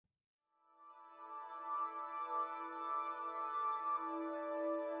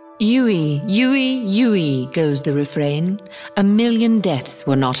Yui, Yui, Yui, goes the refrain. 1,000,000 deaths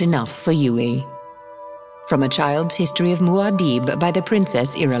were not enough for Yui. From A Child's History of Muad'Dib by the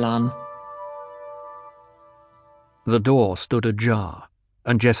Princess Irulan. The door stood ajar,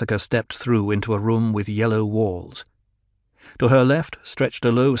 and Jessica stepped through into a room with yellow walls. To her left stretched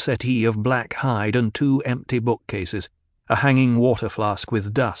a low settee of black hide and 2 empty bookcases, a hanging water flask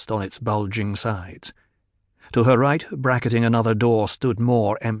with dust on its bulging sides. To her right, bracketing another door, stood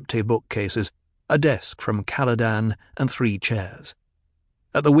more empty bookcases, a desk from Caladan, and 3 chairs.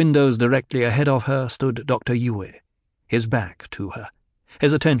 At the windows directly ahead of her stood Dr. Yui, his back to her,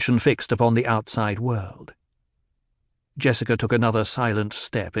 his attention fixed upon the outside world. Jessica took another silent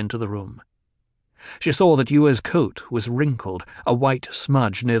step into the room. She saw that Yui's coat was wrinkled, a white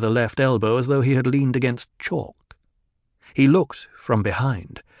smudge near the left elbow as though he had leaned against chalk. He looked, from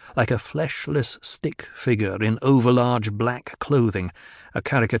behind, like a fleshless stick figure in overlarge black clothing, a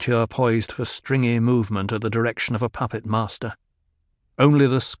caricature poised for stringy movement at the direction of a puppet master. Only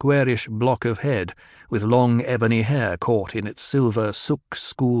the squarish block of head, with long ebony hair caught in its silver Suk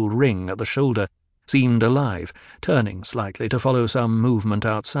school ring at the shoulder, seemed alive, turning slightly to follow some movement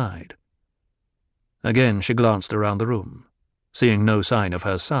outside. Again she glanced around the room, seeing no sign of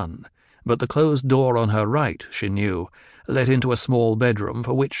her son, but the closed door on her right, she knew, led into a small bedroom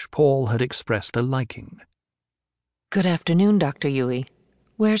for which Paul had expressed a liking. Good afternoon, Dr. Yui.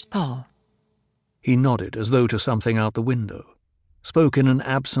 Where's Paul? He nodded as though to something out the window, spoke in an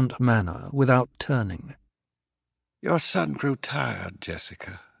absent manner without turning. Your son grew tired,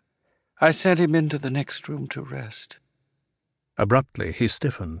 Jessica. I sent him into the next room to rest. Abruptly he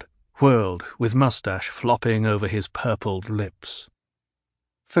stiffened, whirled, with moustache flopping over his purpled lips.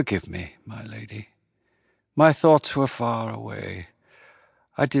 Forgive me, my lady. My thoughts were far away.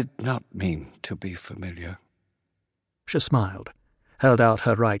 I did not mean to be familiar. She smiled, held out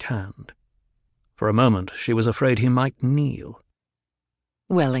her right hand. For a moment she was afraid he might kneel.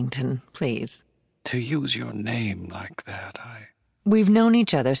 Wellington, please. To use your name like that, We've known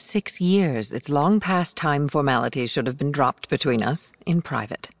each other 6 years. It's long past time formalities should have been dropped between us, in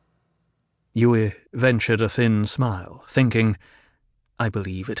private. Yui ventured a thin smile, thinking, I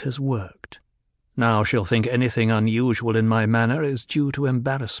believe it has worked. Now she'll think anything unusual in my manner is due to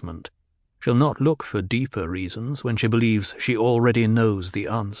embarrassment. She'll not look for deeper reasons when she believes she already knows the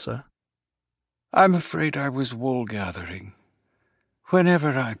answer. I'm afraid I was wool-gathering.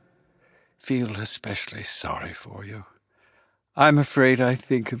 Whenever I feel especially sorry for you, I'm afraid I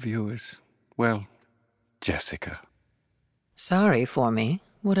think of you as, well, Jessica. Sorry for me,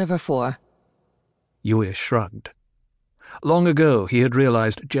 whatever for. Yui shrugged. Long ago he had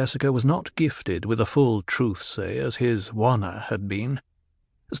realized Jessica was not gifted with a full truth-say as his Wana had been.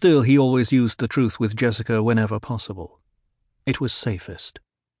 Still, he always used the truth with Jessica whenever possible. It was safest.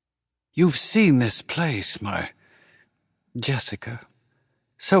 You've seen this place, my Jessica.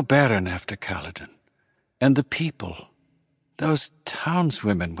 So barren after Caladan. And the people. Those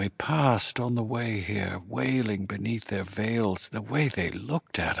townswomen we passed on the way here, wailing beneath their veils, the way they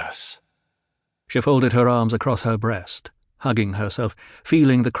looked at us. She folded her arms across her breast, hugging herself,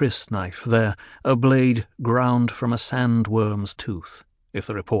 feeling the crysknife there, a blade ground from a sandworm's tooth, if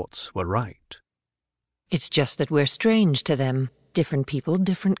the reports were right. It's just that we're strange to them. Different people,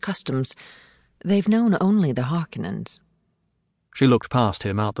 different customs. They've known only the Harkonnens. She looked past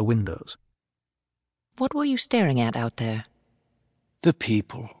him out the windows. What were you staring at out there? The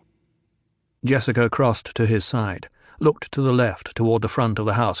people. Jessica crossed to his side, looked to the left toward the front of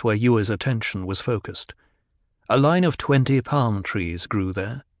the house where Yui's attention was focused. A line of 20 palm trees grew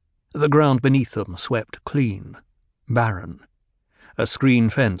there. The ground beneath them swept clean, barren. A screen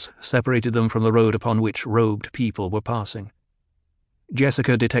fence separated them from the road upon which robed people were passing.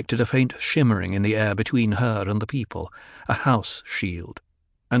 Jessica detected a faint shimmering in the air between her and the people, a house shield,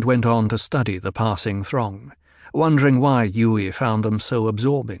 and went on to study the passing throng, wondering why Yui found them so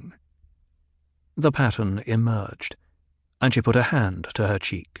absorbing. The pattern emerged, and she put a hand to her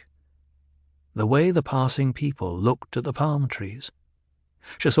cheek. The way the passing people looked at the palm trees.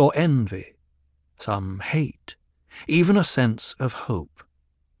 She saw envy, some hate, even a sense of hope.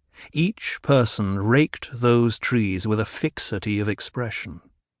 Each person raked those trees with a fixity of expression.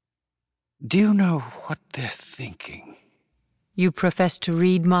 Do you know what they're thinking? You profess to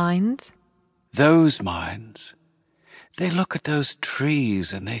read minds? Those minds. They look at those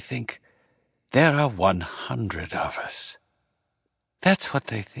trees and they think, there are 100 of us. That's what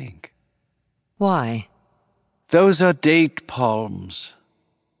they think. Why? Those are date palms.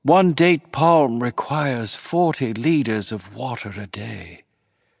 1 date palm requires 40 liters of water a day.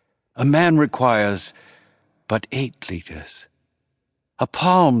 A man requires but 8 liters. A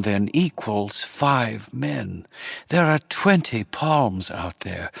palm then equals 5 men. There are 20 palms out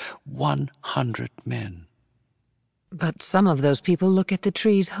there, 100 men. But some of those people look at the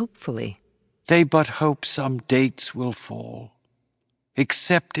trees hopefully. They but hope some dates will fall,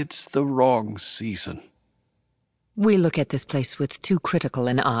 except it's the wrong season. We look at this place with too critical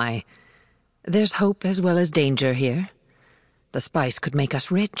an eye. There's hope as well as danger here. The spice could make us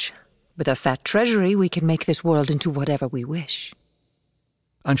rich. With a fat treasury, we can make this world into whatever we wish.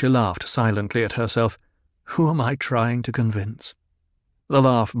 And she laughed silently at herself. Who am I trying to convince? The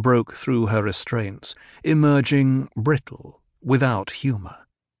laugh broke through her restraints, emerging brittle, without humour.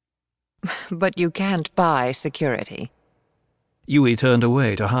 But you can't buy security. Yui turned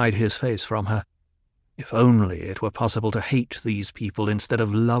away to hide his face from her. If only it were possible to hate these people instead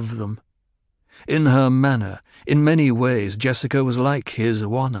of love them. In her manner, in many ways, Jessica was like his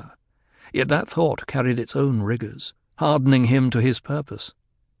Wanna. Yet that thought carried its own rigours, hardening him to his purpose.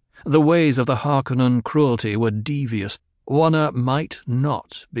 The ways of the Harkonnen cruelty were devious. Wanna might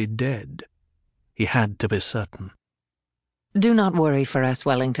not be dead. He had to be certain. Do not worry for us,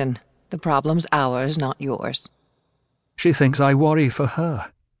 Wellington. The problem's ours, not yours. She thinks I worry for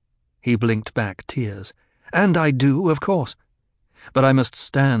her. He blinked back tears. And I do, of course. But I must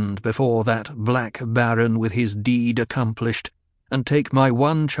stand before that black baron with his deed accomplished, and take my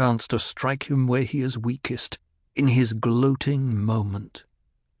one chance to strike him where he is weakest, in his gloating moment.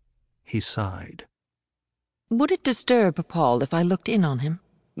 He sighed. Would it disturb Paul if I looked in on him?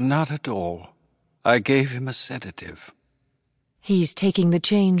 Not at all. I gave him a sedative. He's taking the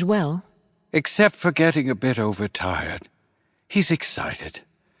change well? Except for getting a bit overtired. He's excited.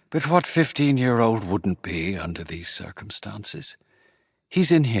 But what 15-year-old wouldn't be under these circumstances?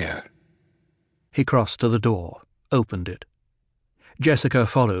 He's in here. He crossed to the door, opened it. Jessica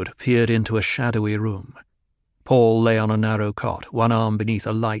followed, peered into a shadowy room. Paul lay on a narrow cot, one arm beneath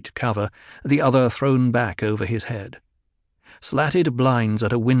a light cover, the other thrown back over his head. Slatted blinds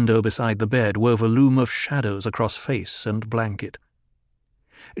at a window beside the bed wove a loom of shadows across face and blanket.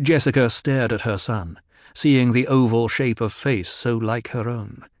 Jessica stared at her son, seeing the oval shape of face so like her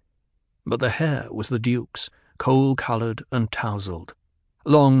own. But the hair was the Duke's, coal-coloured and tousled.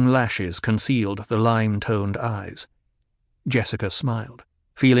 Long lashes concealed the lime-toned eyes. Jessica smiled,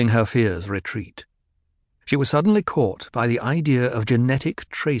 feeling her fears retreat. She was suddenly caught by the idea of genetic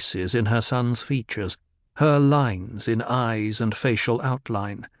traces in her son's features, her lines in eyes and facial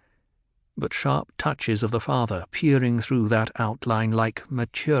outline, but sharp touches of the father peering through that outline like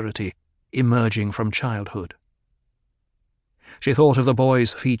maturity emerging from childhood. She thought of the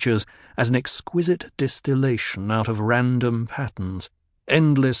boy's features as an exquisite distillation out of random patterns,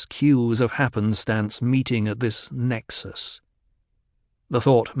 endless cues of happenstance meeting at this nexus. The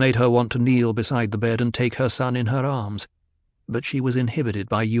thought made her want to kneel beside the bed and take her son in her arms, but she was inhibited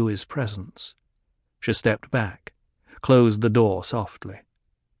by Yui's presence. She stepped back, closed the door softly.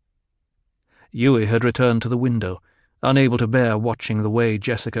 Yui had returned to the window, unable to bear watching the way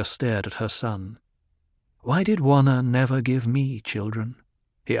Jessica stared at her son. Why did Wanna never give me children?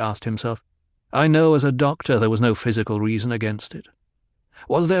 He asked himself. I know as a doctor there was no physical reason against it.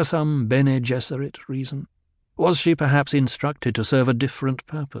 Was there some Bene Gesserit reason? Was she perhaps instructed to serve a different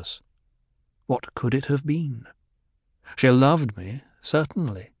purpose? What could it have been? She loved me,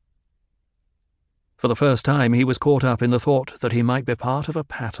 certainly. For the first time he was caught up in the thought that he might be part of a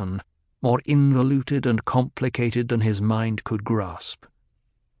pattern more involuted and complicated than his mind could grasp.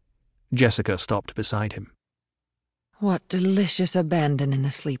 Jessica stopped beside him. What delicious abandon in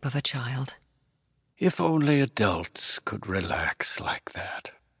the sleep of a child. If only adults could relax like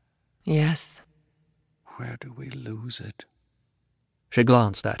that. Yes. Where do we lose it? She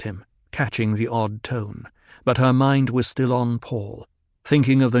glanced at him, catching the odd tone, but her mind was still on Paul,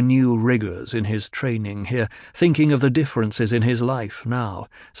 thinking of the new rigours in his training here, thinking of the differences in his life now,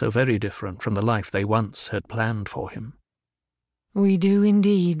 so very different from the life they once had planned for him. We do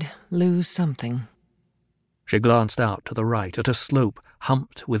indeed lose something. She glanced out to the right at a slope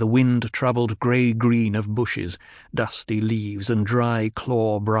humped with a wind-troubled grey-green of bushes, dusty leaves and dry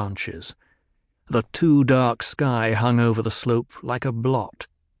claw branches. The too-dark sky hung over the slope like a blot,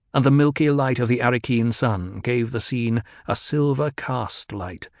 and the milky light of the Arakeen sun gave the scene a silver cast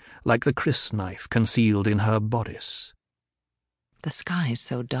light, like the crysknife concealed in her bodice. The sky's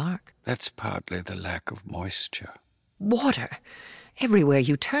so dark. That's partly the lack of moisture. Water. Everywhere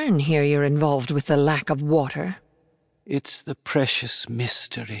you turn here you're involved with the lack of water. It's the precious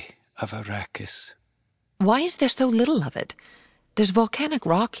mystery of Arrakis. Why is there so little of it? There's volcanic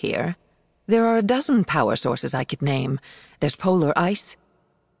rock here. There are a dozen power sources I could name. There's polar ice.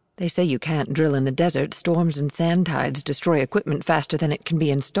 They say you can't drill in the desert. Storms and sand tides destroy equipment faster than it can be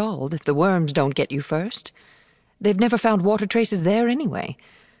installed if the worms don't get you first. They've never found water traces there anyway.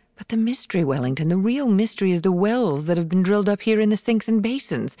 But the mystery, Wellington, the real mystery is the wells that have been drilled up here in the sinks and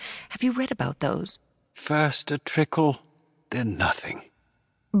basins. Have you read about those? First a trickle, then nothing.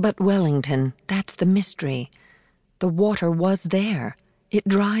 But, Wellington, that's the mystery. The water was there. It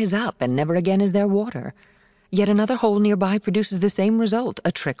dries up, and never again is there water. Yet another hole nearby produces the same result,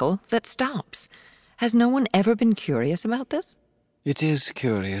 a trickle that stops. Has no one ever been curious about this? It is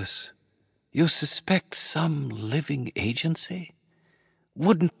curious. You suspect some living agency?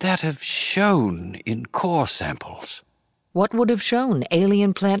 Wouldn't that have shown in core samples? What would have shown?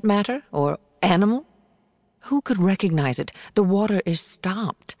 Alien plant matter? Or animal? Who could recognize it? The water is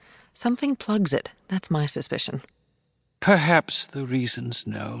stopped. Something plugs it. That's my suspicion. Perhaps the reason's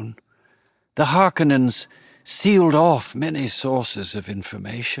known. The Harkonnens sealed off many sources of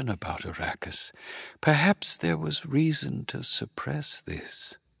information about Arrakis. Perhaps there was reason to suppress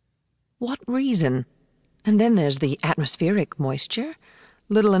this. What reason? And then there's the atmospheric moisture.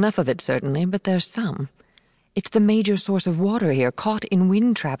 Little enough of it, certainly, but there's some. It's the major source of water here, caught in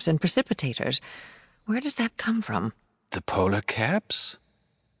wind traps and precipitators. Where does that come from? The polar caps?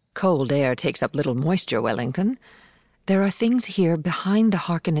 Cold air takes up little moisture, Wellington. There are things here behind the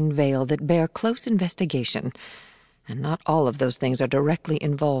Harkonnen veil that bear close investigation, and not all of those things are directly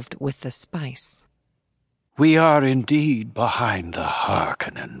involved with the spice. We are indeed behind the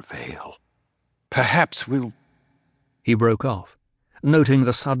Harkonnen veil. Perhaps we'll... He broke off, noting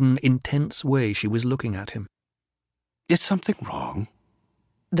the sudden, intense way she was looking at him. Is something wrong?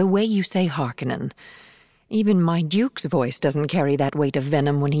 The way you say Harkonnen. Even my Duke's voice doesn't carry that weight of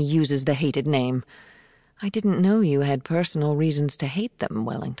venom when he uses the hated name. I didn't know you had personal reasons to hate them,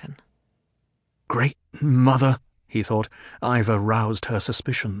 Wellington. Great Mother, he thought, I've aroused her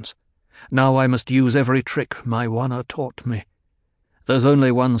suspicions. Now I must use every trick my Wanna taught me. There's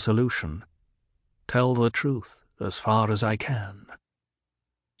only one solution. Tell the truth as far as I can.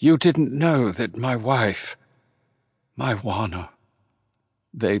 You didn't know that my wife, my Wanna,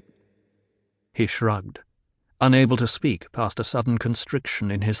 they... He shrugged, unable to speak past a sudden constriction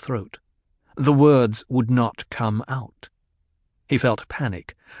in his throat. The words would not come out. He felt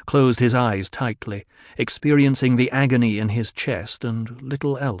panic, closed his eyes tightly, experiencing the agony in his chest and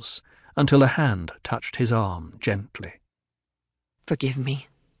little else, until a hand touched his arm gently. Forgive me.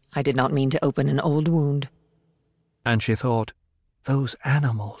 I did not mean to open an old wound. And she thought, those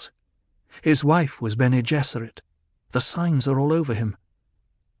animals. His wife was Bene Gesserit. The signs are all over him.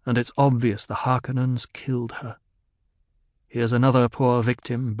 And it's obvious the Harkonnens killed her. Here's another poor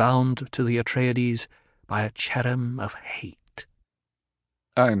victim bound to the Atreides by a cherem of hate.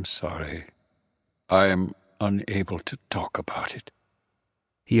 I'm sorry. I am unable to talk about it.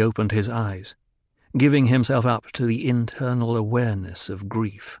 He opened his eyes, giving himself up to the internal awareness of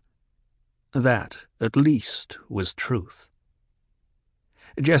grief. That, at least, was truth.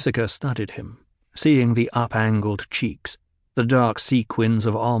 Jessica studied him, seeing the up-angled cheeks, the dark sequins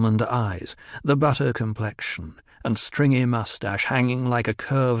of almond eyes, the butter complexion, and stringy moustache hanging like a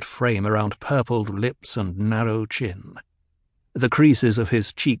curved frame around purpled lips and narrow chin. The creases of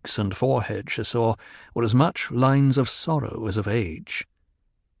his cheeks and forehead, she saw, were as much lines of sorrow as of age.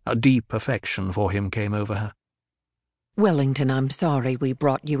 A deep affection for him came over her. Wellington, I'm sorry we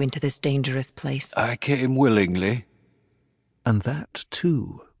brought you into this dangerous place. I came willingly. And that,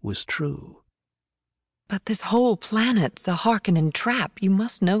 too, was true. But this whole planet's a Harkonnen trap. You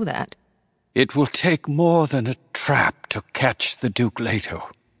must know that. It will take more than a trap to catch the Duke Leto.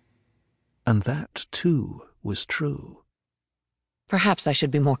 And that, too, was true. Perhaps I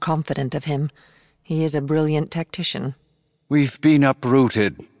should be more confident of him. He is a brilliant tactician. We've been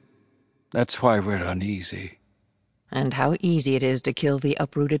uprooted. That's why we're uneasy. And how easy it is to kill the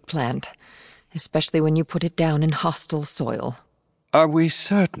uprooted plant, especially when you put it down in hostile soil. Are we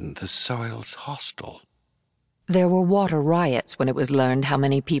certain the soil's hostile? There were water riots when it was learned how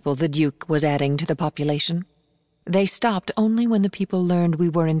many people the Duke was adding to the population. They stopped only when the people learned we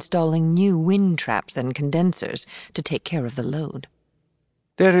were installing new wind traps and condensers to take care of the load.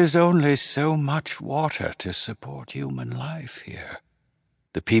 There is only so much water to support human life here.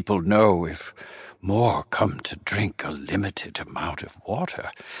 The people know if more come to drink a limited amount of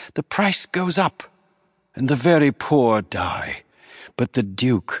water, the price goes up, and the very poor die. But the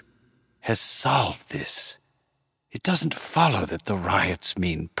Duke has solved this. It doesn't follow that the riots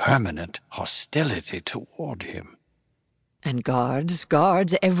mean permanent hostility toward him. And guards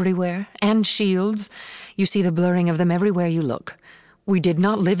everywhere, and shields. You see the blurring of them everywhere you look. We did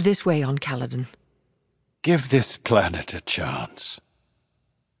not live this way on Caladan. Give this planet a chance.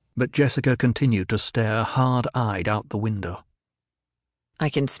 but Jessica continued to stare hard-eyed out the window. I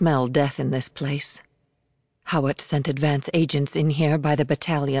can smell death in this place. Howat sent advance agents in here by the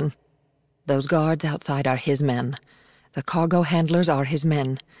battalion. Those guards outside are his men. The cargo handlers are his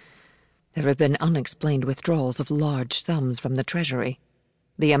men. There have been unexplained withdrawals of large sums from the treasury.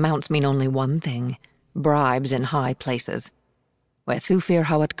 The amounts mean only one thing: bribes in high places. Where Thufir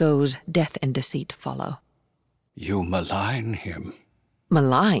Hawat goes, death and deceit follow. You malign him.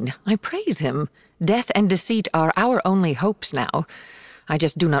 Malign? I praise him. Death and deceit are our only hopes now. I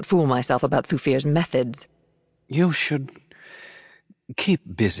just do not fool myself about Thufir's methods. You should keep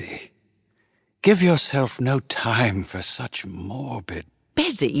busy. Give yourself no time for such morbid...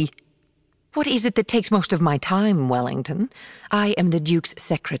 Busy? What is it that takes most of my time, Wellington? I am the Duke's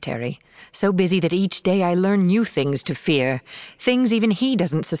secretary, so busy that each day I learn new things to fear, things even he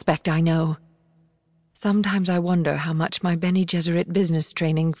doesn't suspect I know. Sometimes I wonder how much my Bene Gesserit business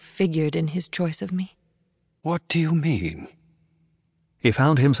training figured in his choice of me. What do you mean? He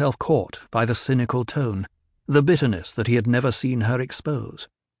found himself caught by the cynical tone, the bitterness that he had never seen her expose.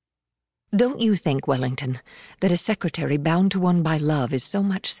 Don't you think, Wellington, that a secretary bound to one by love is so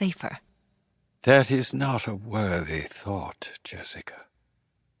much safer? That is not a worthy thought, Jessica.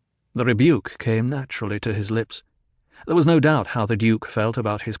 The rebuke came naturally to his lips. There was no doubt how the Duke felt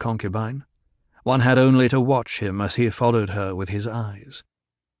about his concubine. One had only to watch him as he followed her with his eyes.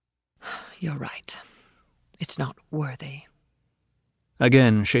 You're right. It's not worthy.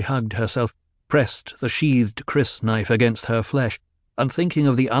 Again she hugged herself, pressed the sheathed crysknife against her flesh, and thinking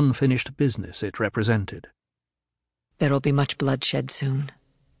of the unfinished business it represented. There'll be much bloodshed soon.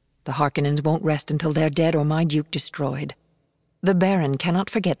 The Harkonnens won't rest until they're dead or my Duke destroyed. The Baron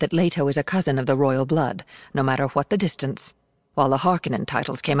cannot forget that Leto is a cousin of the royal blood, no matter what the distance, while the Harkonnen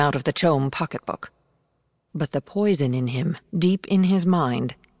titles came out of the Chome pocketbook. But the poison in him, deep in his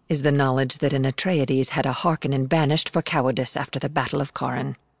mind, is the knowledge that an Atreides had a Harkonnen banished for cowardice after the Battle of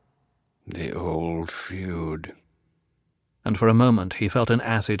Corran. The old feud. And for a moment he felt an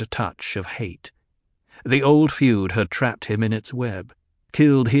acid touch of hate. The old feud had trapped him in its web,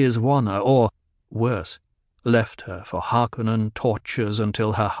 killed his Wanna, or, worse, left her for Harkonnen tortures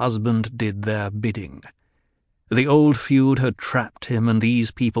until her husband did their bidding. The old feud had trapped him, and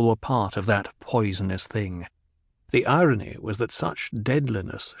these people were part of that poisonous thing. The irony was that such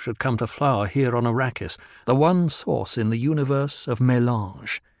deadliness should come to flower here on Arrakis, the one source in the universe of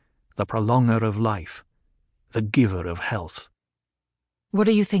mélange, the prolonger of life, the giver of health. What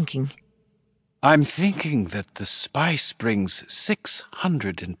are you thinking? I'm thinking that the spice brings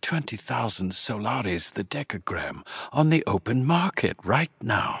 620,000 solaris the decagram on the open market right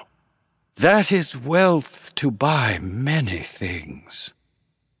now. That is wealth to buy many things.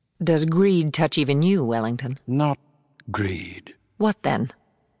 Does greed touch even you, Wellington? Not greed. What then?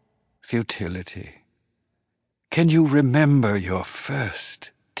 Futility. Can you remember your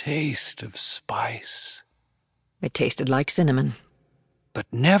first taste of spice? It tasted like cinnamon. But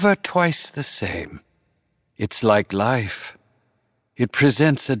never twice the same. It's like life. It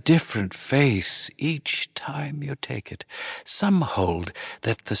presents a different face each time you take it. Some hold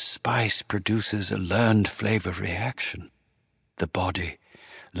that the spice produces a learned flavor reaction. The body,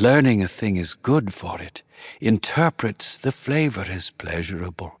 learning a thing is good for it, interprets the flavor as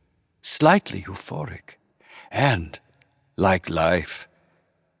pleasurable, slightly euphoric, and, like life,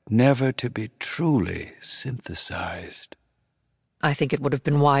 never to be truly synthesized. I think it would have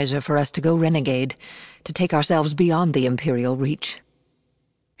been wiser for us to go renegade, to take ourselves beyond the Imperial reach.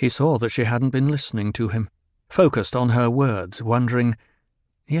 He saw that she hadn't been listening to him, focused on her words, wondering,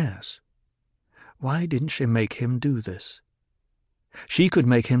 yes, why didn't she make him do this? She could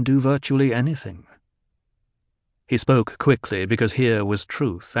make him do virtually anything. He spoke quickly because here was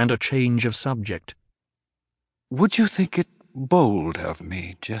truth and a change of subject. Would you think it bold of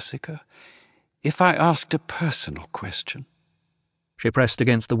me, Jessica, if I asked a personal question? She pressed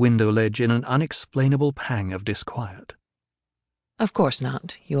against the window ledge in an unexplainable pang of disquiet. Of course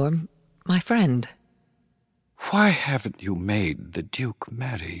not. You're my friend. Why haven't you made the Duke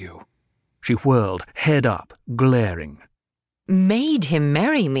marry you? She whirled, head up, glaring. Made him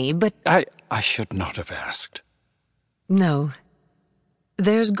marry me, but... I should not have asked. No.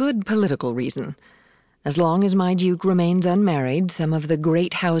 There's good political reason. As long as my Duke remains unmarried, some of the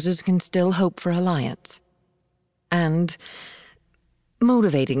great houses can still hope for alliance. And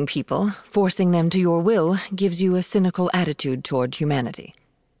motivating people, forcing them to your will, gives you a cynical attitude toward humanity.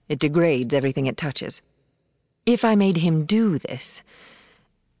 It degrades everything it touches. If I made him do this,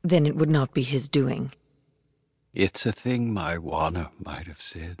 then it would not be his doing. It's a thing my Wanna might have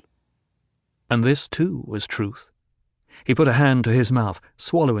said. And this, too, was truth. He put a hand to his mouth,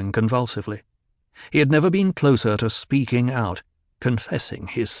 swallowing convulsively. He had never been closer to speaking out, confessing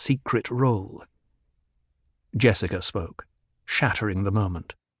his secret role. Jessica spoke, shattering the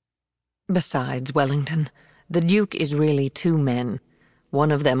moment. Besides, Wellington, the Duke is really two men.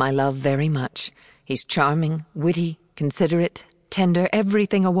 One of them I love very much. He's charming, witty, considerate, tender,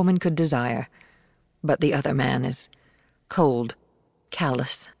 everything a woman could desire. But the other man is cold,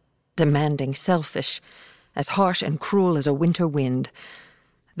 callous, demanding, selfish, as harsh and cruel as a winter wind.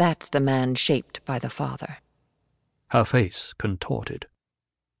 That's the man shaped by the father. Her face contorted.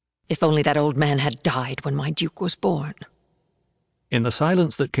 If only that old man had died when my Duke was born. In the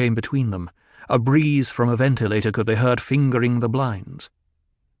silence that came between them, a breeze from a ventilator could be heard fingering the blinds.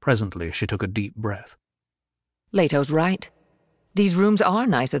 Presently she took a deep breath. Leto's right. These rooms are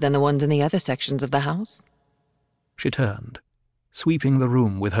nicer than the ones in the other sections of the house. She turned, sweeping the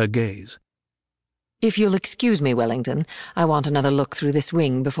room with her gaze. If you'll excuse me, Wellington, I want another look through this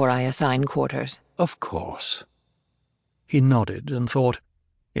wing before I assign quarters. Of course. He nodded and thought,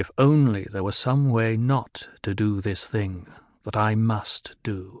 if only there was some way not to do this thing that I must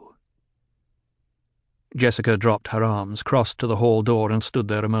do. Jessica dropped her arms, crossed to the hall door and stood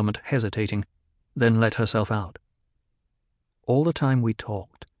there a moment, hesitating, then let herself out. All the time we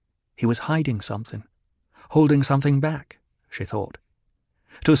talked, he was hiding something, holding something back, she thought.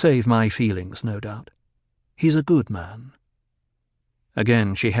 To save my feelings, no doubt. He's a good man.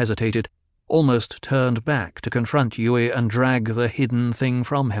 Again she hesitated, almost turned back to confront Yui and drag the hidden thing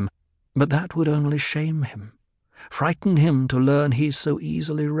from him, but that would only shame him, frighten him to learn he's so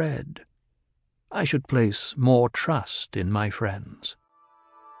easily read. I should place more trust in my friends.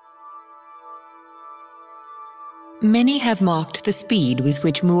 Many have mocked the speed with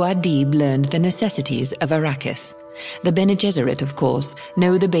which Muad'Dib learned the necessities of Arrakis. The Bene Gesserit, of course,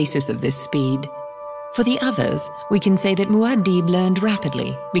 know the basis of this speed. For the others, we can say that Muad'Dib learned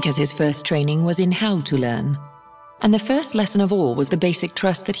rapidly because his first training was in how to learn. And the first lesson of all was the basic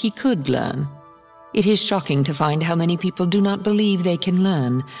trust that he could learn. It is shocking to find how many people do not believe they can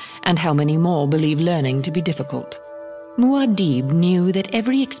learn, and how many more believe learning to be difficult. Muad'Dib knew that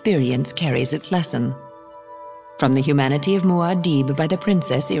every experience carries its lesson. From the Humanity of Muad'Dib by the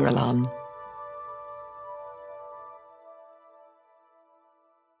Princess Irulan.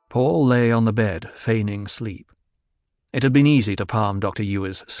 Paul lay on the bed, feigning sleep. It had been easy to palm Dr.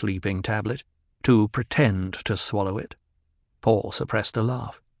 Yui's sleeping tablet, to pretend to swallow it. Paul suppressed a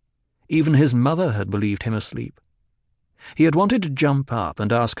laugh. Even his mother had believed him asleep. He had wanted to jump up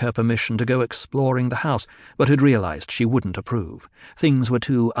and ask her permission to go exploring the house, but had realized she wouldn't approve. Things were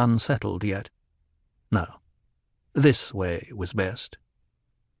too unsettled yet. No, this way was best.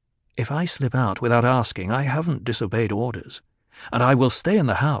 If I slip out without asking, I haven't disobeyed orders, and I will stay in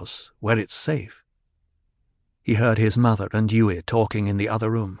the house where it's safe. He heard his mother and Yui talking in the other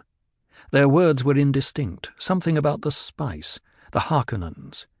room. Their words were indistinct, something about the spice, the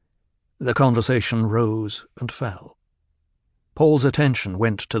Harkonnens. The conversation rose and fell. Paul's attention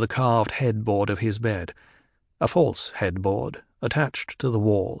went to the carved headboard of his bed, a false headboard attached to the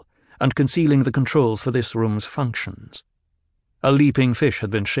wall and concealing the controls for this room's functions. A leaping fish had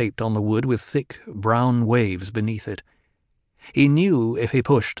been shaped on the wood with thick brown waves beneath it. He knew if he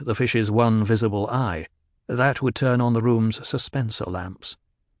pushed the fish's one visible eye, that would turn on the room's suspensor lamps.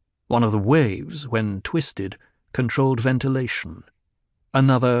 One of the waves, when twisted, controlled ventilation.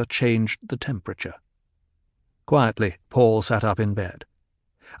 Another changed the temperature. Quietly, Paul sat up in bed.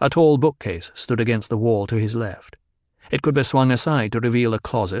 A tall bookcase stood against the wall to his left. It could be swung aside to reveal a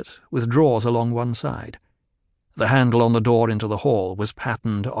closet with drawers along one side. The handle on the door into the hall was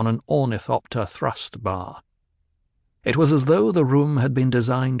patterned on an ornithopter thrust bar. It was as though the room had been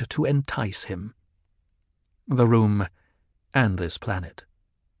designed to entice him. The room and this planet.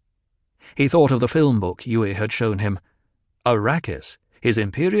 He thought of the film book Yui had shown him. Arrakis, His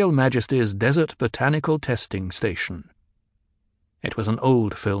Imperial Majesty's Desert Botanical Testing Station. It was an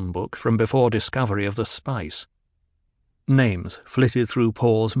old film book from before discovery of the spice. Names flitted through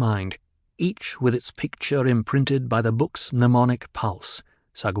Paul's mind, each with its picture imprinted by the book's mnemonic pulse: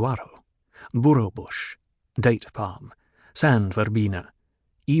 saguaro, burro bush, date palm, sand verbena,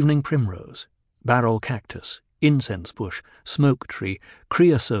 evening primrose, barrel cactus, incense bush, smoke tree,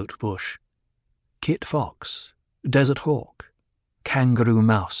 creosote bush, kit fox, desert hawk, kangaroo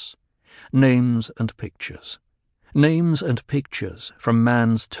mouse, names and pictures from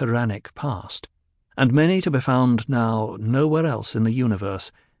man's tyrannic past, and many to be found now nowhere else in the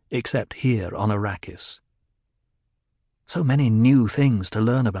universe except here on Arrakis. So many new things to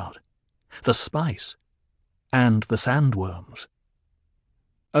learn about. The spice, and the sandworms.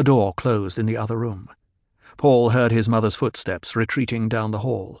 A door closed in the other room. Paul heard his mother's footsteps retreating down the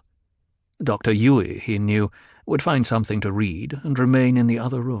hall. Dr. Yui, he knew, would find something to read and remain in the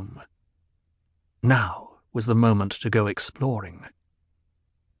other room. Now was the moment to go exploring.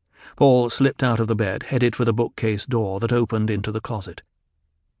 Paul slipped out of the bed, headed for the bookcase door that opened into the closet.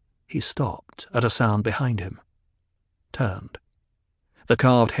 He stopped at a sound behind him, turned. The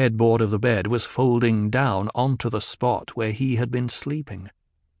carved headboard of the bed was folding down onto the spot where he had been sleeping.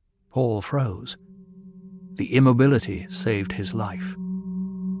 Paul froze. The immobility saved his life.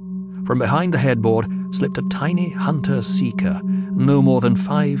 From behind the headboard slipped a tiny hunter-seeker, no more than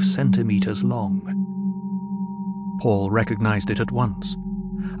 5 centimeters long. Paul recognized it at once.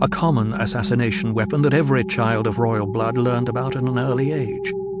 A common assassination weapon that every child of royal blood learned about at an early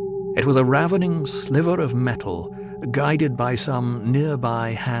age. It was a ravening sliver of metal, guided by some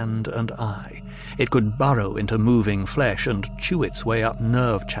nearby hand and eye. It could burrow into moving flesh and chew its way up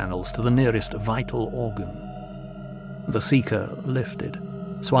nerve channels to the nearest vital organ. The seeker lifted,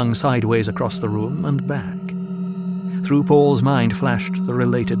 swung sideways across the room and back. Through Paul's mind flashed the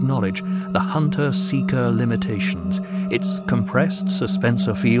related knowledge, the hunter-seeker limitations. Its compressed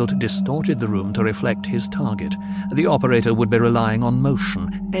suspensor field distorted the room to reflect his target. The operator would be relying on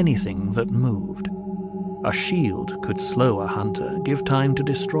motion, anything that moved. A shield could slow a hunter, give time to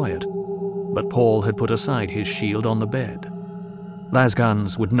destroy it. But Paul had put aside his shield on the bed.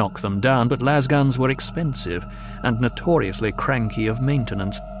 Lasguns would knock them down, but lasguns were expensive and notoriously cranky of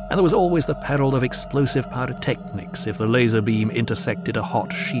maintenance, and there was always the peril of explosive pyrotechnics if the laser beam intersected a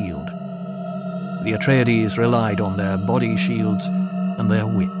hot shield. The Atreides relied on their body shields and their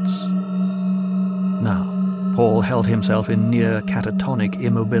wits. Now, Paul held himself in near catatonic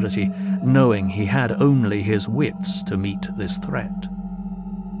immobility, knowing he had only his wits to meet this threat.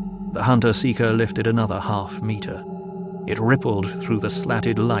 The hunter-seeker lifted another half-meter. It rippled through the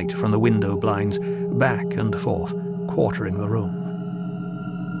slatted light from the window blinds, back and forth, quartering the room.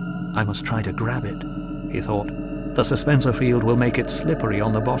 I must try to grab it, he thought. The suspensor field will make it slippery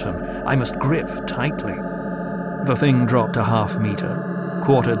on the bottom. I must grip tightly. The thing dropped a half-meter,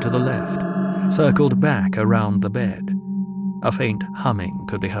 quartered to the left, circled back around the bed. A faint humming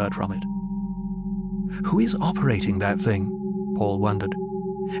could be heard from it. Who is operating that thing? Paul wondered.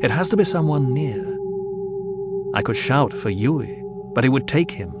 It has to be someone near. I could shout for Yui, but it would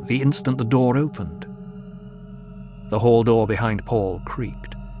take him the instant the door opened. The hall door behind Paul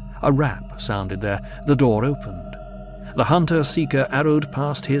creaked. A rap sounded there. The door opened. The hunter-seeker arrowed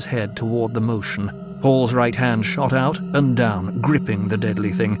past his head toward the motion. Paul's right hand shot out and down, gripping the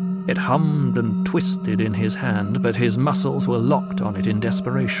deadly thing. It hummed and twisted in his hand, but his muscles were locked on it in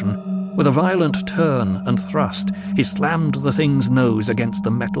desperation. With a violent turn and thrust, he slammed the thing's nose against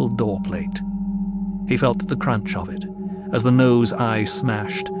the metal doorplate. He felt the crunch of it, as the nose-eye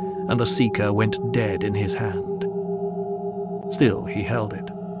smashed, and the seeker went dead in his hand. Still he held it,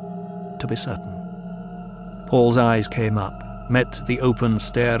 to be certain. Paul's eyes came up, met the open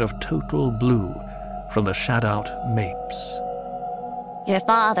stare of total blue from the shad-out mapes. Your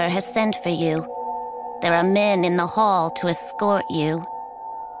father has sent for you. There are men in the hall to escort you.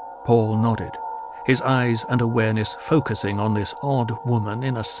 Paul nodded, his eyes and awareness focusing on this odd woman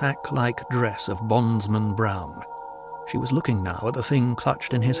in a sack-like dress of bondsman brown. She was looking now at the thing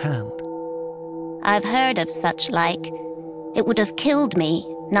clutched in his hand. I've heard of such like. It would have killed me,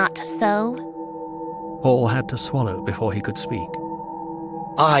 not so? Paul had to swallow before he could speak.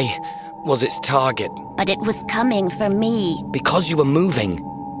 I was its target. But it was coming for me. Because you were moving.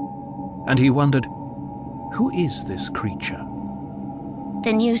 And he wondered, who is this creature?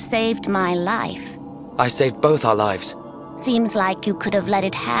 Then you saved my life. I saved both our lives. Seems like you could have let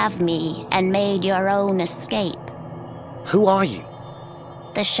it have me and made your own escape. Who are you?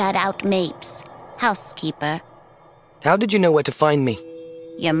 The shut-out Mapes, housekeeper. How did you know where to find me?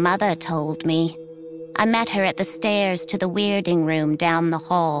 Your mother told me. I met her at the stairs to the weirding room down the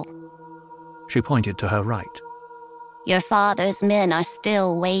hall. She pointed to her right. Your father's men are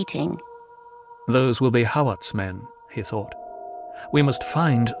still waiting. Those will be Hawat's men, he thought. We must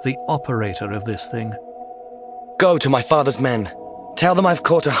find the operator of this thing. Go to my father's men. Tell them I've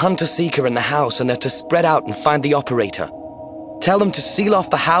caught a hunter-seeker in the house and they're to spread out and find the operator. Tell them to seal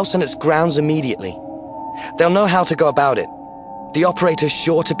off the house and its grounds immediately. They'll know how to go about it. The operator's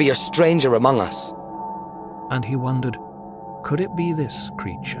sure to be a stranger among us. And he wondered, could it be this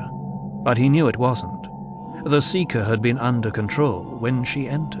creature? But he knew it wasn't. The Seeker had been under control when she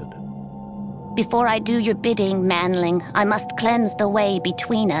entered. Before I do your bidding, manling, I must cleanse the way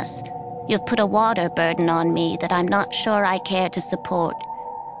between us. You've put a water burden on me that I'm not sure I care to support.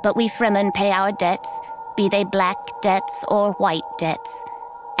 But we Fremen pay our debts, be they black debts or white debts.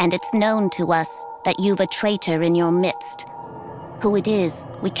 And it's known to us, that you've a traitor in your midst. Who it is,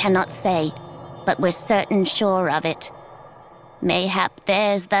 we cannot say, but we're certain sure of it. Mayhap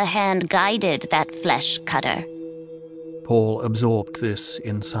there's the hand guided that flesh cutter. Paul absorbed this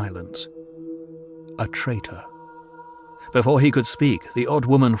in silence. A traitor. Before he could speak, the odd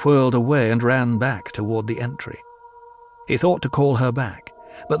woman whirled away and ran back toward the entry. He thought to call her back,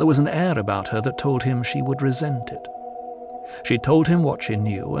 but there was an air about her that told him she would resent it. She told him what she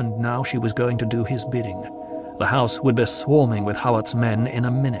knew, and now she was going to do his bidding. The house would be swarming with Howard's men in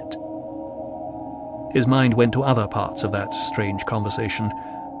a minute. His mind went to other parts of that strange conversation.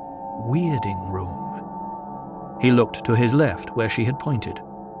 Weirding room. He looked to his left where she had pointed.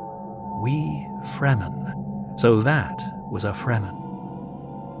 We Fremen. So that was a Fremen.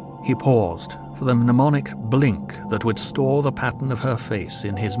 He paused for the mnemonic blink that would store the pattern of her face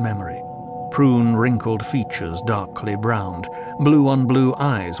in his memory. Prune-wrinkled features darkly browned, blue-on-blue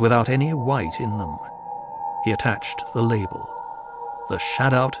eyes without any white in them. He attached the label. The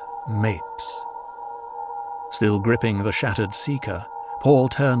Shadout Mapes. Still gripping the shattered seeker, Paul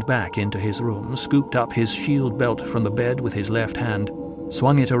turned back into his room, scooped up his shield belt from the bed with his left hand,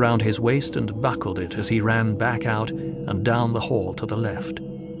 swung it around his waist and buckled it as he ran back out and down the hall to the left.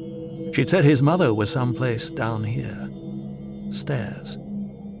 She'd said his mother was someplace down here. Stairs.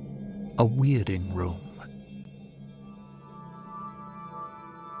 A weirding room.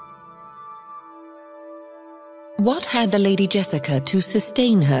 What had the Lady Jessica to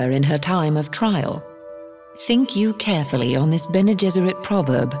sustain her in her time of trial? Think you carefully on this Bene Gesserit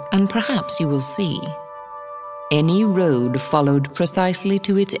proverb, and perhaps you will see. Any road followed precisely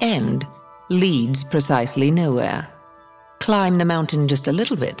to its end leads precisely nowhere. Climb the mountain just a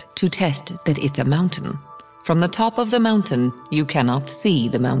little bit to test that it's a mountain. From the top of the mountain, you cannot see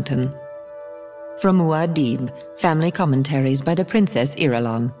the mountain. From Muad'Dib, Family Commentaries by the Princess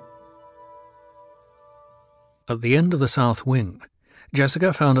Irulan. At the end of the south wing,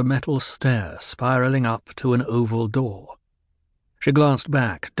 Jessica found a metal stair spiraling up to an oval door. She glanced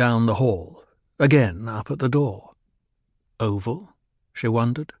back down the hall, again up at the door. Oval? She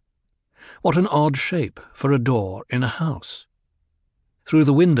wondered. What an odd shape for a door in a house. Through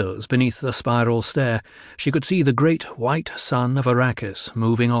the windows beneath the spiral stair, she could see the great white sun of Arrakis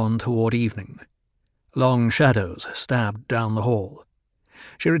moving on toward evening. Long shadows stabbed down the hall.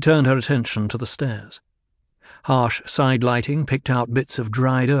 She returned her attention to the stairs. Harsh side lighting picked out bits of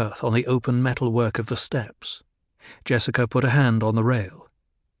dried earth on the open metalwork of the steps. Jessica put a hand on the rail,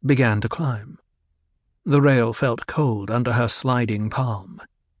 began to climb. The rail felt cold under her sliding palm.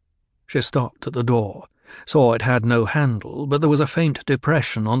 She stopped at the door, saw it had no handle, but there was a faint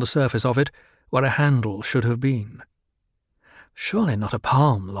depression on the surface of it where a handle should have been. Surely not a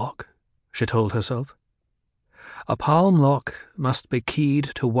palm lock, she told herself. A palm lock must be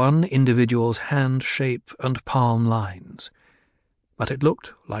keyed to one individual's hand shape and palm lines. But it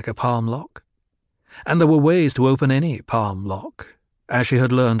looked like a palm lock. And there were ways to open any palm lock, as she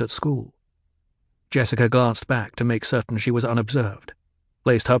had learned at school. Jessica glanced back to make certain she was unobserved,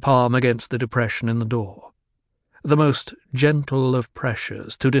 placed her palm against the depression in the door. The most gentle of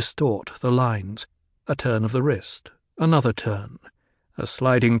pressures to distort the lines, a turn of the wrist, another turn, a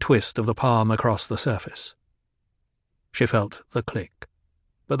sliding twist of the palm across the surface. She felt the click,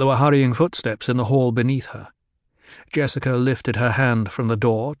 but there were hurrying footsteps in the hall beneath her. Jessica lifted her hand from the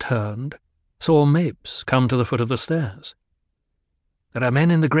door, turned, saw Mapes come to the foot of the stairs. "There are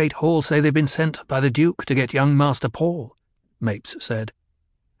men in the great hall say they've been sent by the Duke to get young Master Paul," Mapes said.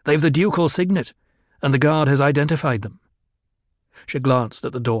 "They've the ducal signet, and the guard has identified them." She glanced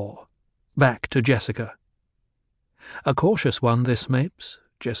at the door, back to Jessica. A cautious one, this Mapes,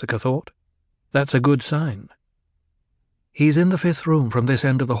 Jessica thought. That's a good sign. "He's in the 5th room from this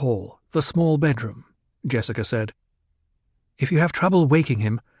end of the hall, the small bedroom," Jessica said. "If you have trouble waking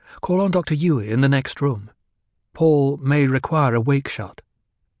him, call on Dr. Yue in the next room. Paul may require a wake shot."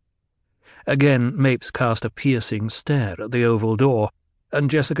 Again Mapes cast a piercing stare at the oval door, and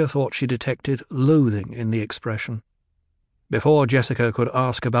Jessica thought she detected loathing in the expression. Before Jessica could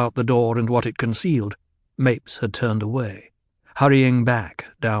ask about the door and what it concealed, Mapes had turned away, hurrying back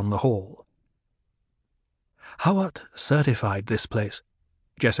down the hall. Howard certified this place,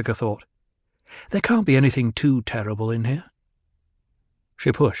 Jessica thought. There can't be anything too terrible in here.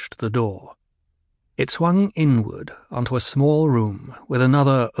 She pushed the door. It swung inward onto a small room with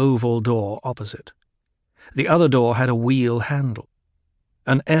another oval door opposite. The other door had a wheel handle.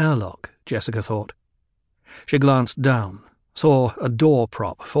 An airlock, Jessica thought. She glanced down, saw a door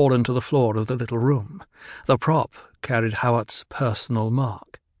prop fallen to the floor of the little room. The prop carried Howard's personal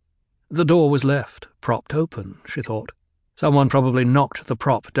mark. The door was left propped open, she thought. Someone probably knocked the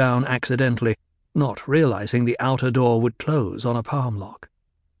prop down accidentally, not realizing the outer door would close on a palm lock.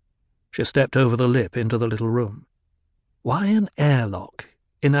 She stepped over the lip into the little room. Why an airlock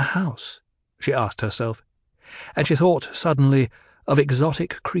in a house? She asked herself, and she thought suddenly of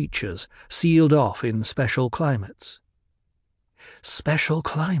exotic creatures sealed off in special climates. Special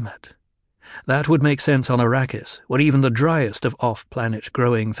climate. That would make sense on Arrakis, where even the driest of off-planet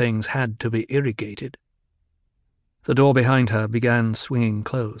growing things had to be irrigated. The door behind her began swinging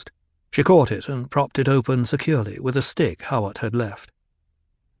closed. She caught it and propped it open securely with a stick Hawat had left.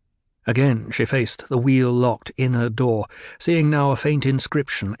 Again she faced the wheel-locked inner door, seeing now a faint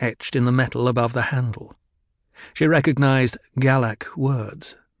inscription etched in the metal above the handle. She recognized Galak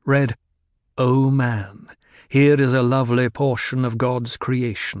words, read, "O man, here is a lovely portion of God's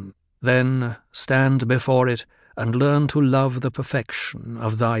creation. Then stand before it and learn to love the perfection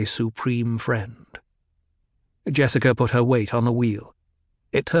of thy supreme friend." Jessica put her weight on the wheel.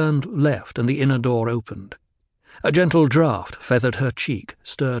 It turned left and the inner door opened. A gentle draught feathered her cheek,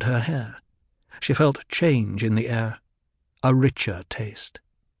 stirred her hair. She felt change in the air, a richer taste.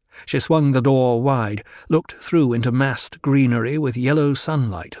 She swung the door wide, looked through into massed greenery with yellow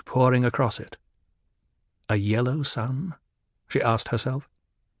sunlight pouring across it. A yellow sun? She asked herself.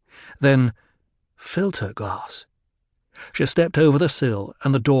 Then, filter glass. She stepped over the sill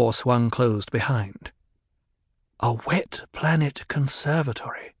and the door swung closed behind. A wet planet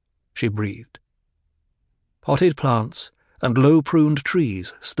conservatory, she breathed. Potted plants and low-pruned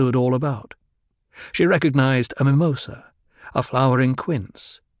trees stood all about. She recognized a mimosa, a flowering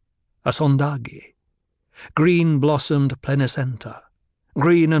quince, a sondagi, green-blossomed plenisenta,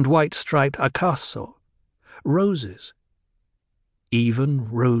 green and white-striped acaso, roses. Even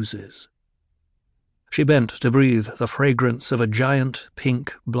roses. She bent to breathe the fragrance of a giant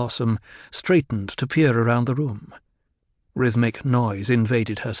pink blossom, straightened to peer around the room. Rhythmic noise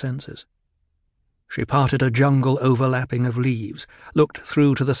invaded her senses. She parted a jungle overlapping of leaves, looked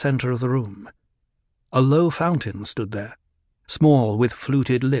through to the center of the room. A low fountain stood there, small with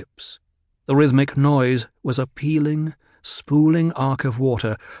fluted lips. The rhythmic noise was a peeling, spooling arc of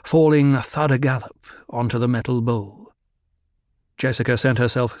water falling thud-a-gallop onto the metal bowl. Jessica sent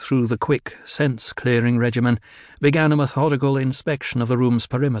herself through the quick, sense-clearing regimen, began a methodical inspection of the room's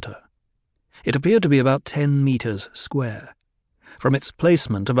perimeter. It appeared to be about 10 meters square. From its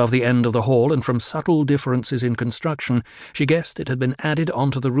placement above the end of the hall and from subtle differences in construction, she guessed it had been added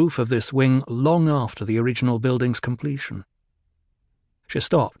onto the roof of this wing long after the original building's completion. She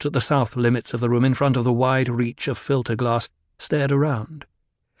stopped at the south limits of the room in front of the wide reach of filter glass, stared around.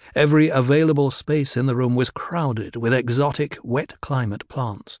 Every available space in the room was crowded with exotic, wet-climate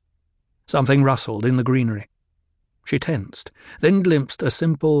plants. Something rustled in the greenery. She tensed, then glimpsed a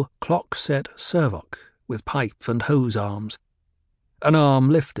simple, clock-set servok with pipe and hose arms. An arm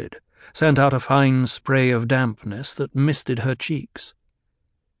lifted, sent out a fine spray of dampness that misted her cheeks.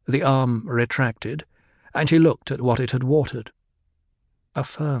 The arm retracted, and she looked at what it had watered. A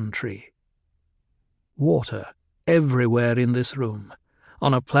fern tree. Water everywhere in this room.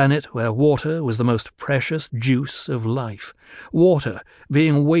 On a planet where water was the most precious juice of life, water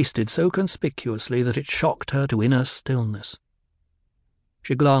being wasted so conspicuously that it shocked her to inner stillness.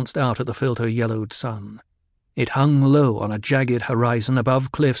 She glanced out at the filter-yellowed sun. It hung low on a jagged horizon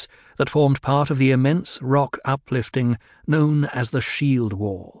above cliffs that formed part of the immense rock uplifting known as the Shield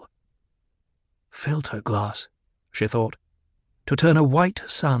Wall. Filter glass, she thought, to turn a white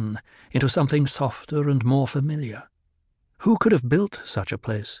sun into something softer and more familiar. Who could have built such a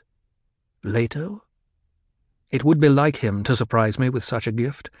place? Leto? It would be like him to surprise me with such a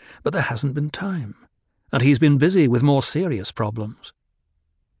gift, but there hasn't been time, and he's been busy with more serious problems.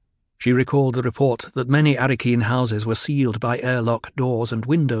 She recalled the report that many Arrakeen houses were sealed by airlock doors and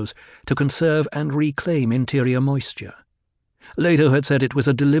windows to conserve and reclaim interior moisture. Leto had said it was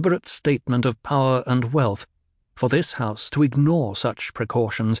a deliberate statement of power and wealth for this house to ignore such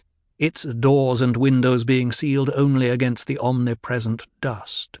precautions, its doors and windows being sealed only against the omnipresent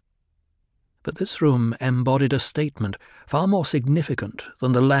dust. But this room embodied a statement far more significant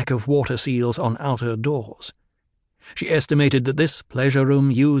than the lack of water seals on outer doors. She estimated that this pleasure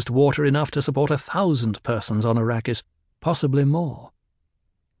room used water enough to support 1,000 persons on Arrakis, possibly more.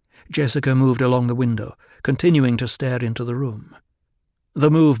 Jessica moved along the window, continuing to stare into the room.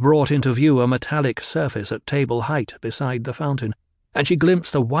 The move brought into view a metallic surface at table height beside the fountain, and she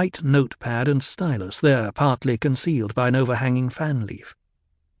glimpsed a white notepad and stylus there, partly concealed by an overhanging fan leaf.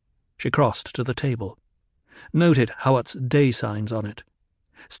 She crossed to the table, noted Hawat's day signs on it,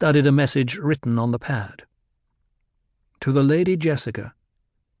 studied a message written on the pad. To the Lady Jessica,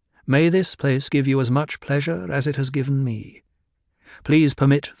 may this place give you as much pleasure as it has given me. Please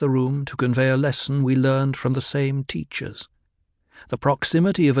permit the room to convey a lesson we learned from the same teachers. The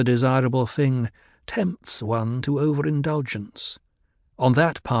proximity of a desirable thing tempts one to overindulgence. On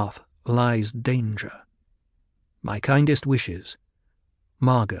that path lies danger. My kindest wishes,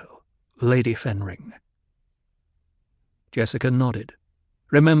 Margot, Lady Fenring. Jessica nodded,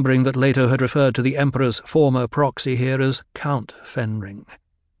 remembering that Leto had referred to the Emperor's former proxy here as Count Fenring.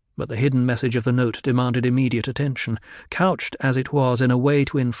 But the hidden message of the note demanded immediate attention, couched as it was in a way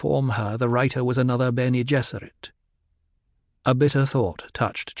to inform her the writer was another Bene Gesserit. A bitter thought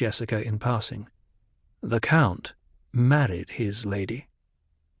touched Jessica in passing. The Count married his lady.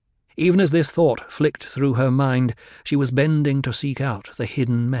 Even as this thought flicked through her mind, she was bending to seek out the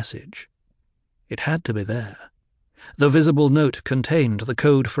hidden message. It had to be there. The visible note contained the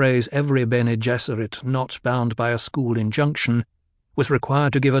code phrase every Bene Gesserit not bound by a school injunction was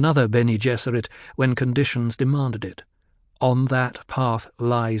required to give another Bene Gesserit when conditions demanded it. On that path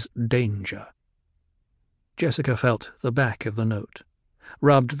lies danger. Jessica felt the back of the note,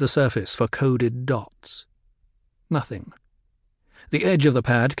 rubbed the surface for coded dots. Nothing. The edge of the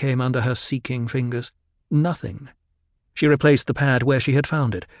pad came under her seeking fingers. Nothing. She replaced the pad where she had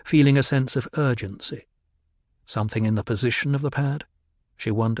found it, feeling a sense of urgency. Something in the position of the pad?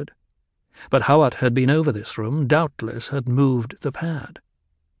 She wondered. But Hawat had been over this room, doubtless had moved the pad.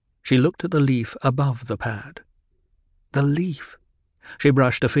 She looked at the leaf above the pad. The leaf! She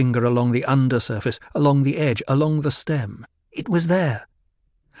brushed a finger along the undersurface, along the edge, along the stem. It was there.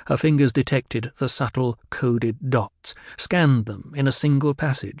 Her fingers detected the subtle, coded dots, scanned them in a single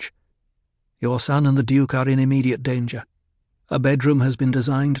passage. Your son and the Duke are in immediate danger. A bedroom has been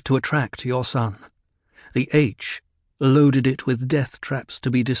designed to attract your son. The H loaded it with death traps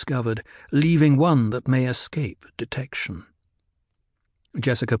to be discovered, leaving one that may escape detection.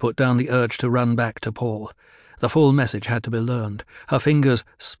 Jessica put down the urge to run back to Paul. The full message had to be learned. Her fingers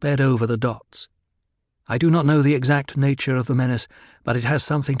sped over the dots. I do not know the exact nature of the menace, but it has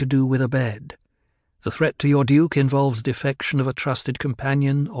something to do with a bed. The threat to your Duke involves defection of a trusted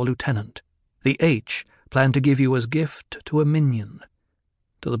companion or lieutenant. The H planned to give you as gift to a minion.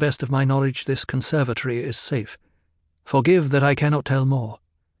 To the best of my knowledge, this conservatory is safe. Forgive that I cannot tell more.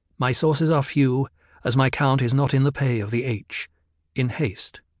 My sources are few, as my count is not in the pay of the H. In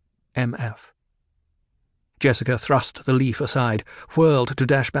haste, M.F. Jessica thrust the leaf aside, whirled to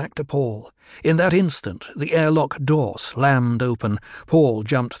dash back to Paul. In that instant, the airlock door slammed open. Paul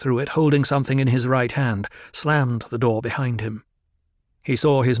jumped through it, holding something in his right hand, slammed the door behind him. He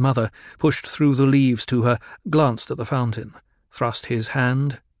saw his mother, pushed through the leaves to her, glanced at the fountain, thrust his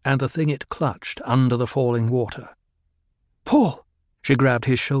hand and the thing it clutched under the falling water. "Paul!" She grabbed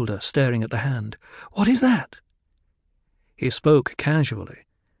his shoulder, staring at the hand. "What is that?" He spoke casually,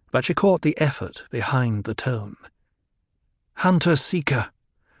 but she caught the effort behind the tone. "Hunter-seeker.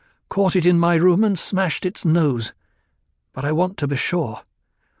 Caught it in my room and smashed its nose. But I want to be sure.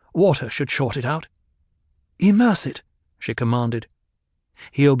 Water should short it out." "Immerse it," she commanded.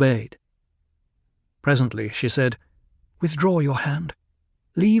 He obeyed. Presently she said, "Withdraw your hand.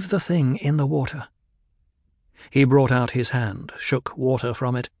 Leave the thing in the water." He brought out his hand, shook water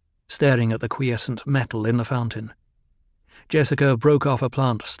from it, staring at the quiescent metal in the fountain. Jessica broke off a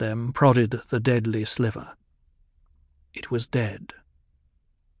plant stem, prodded the deadly sliver. It was dead.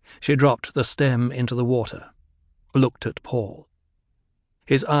 She dropped the stem into the water, looked at Paul.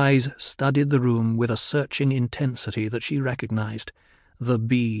 His eyes studied the room with a searching intensity that she recognized, the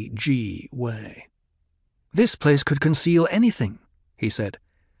B.G. way. "This place could conceal anything," he said.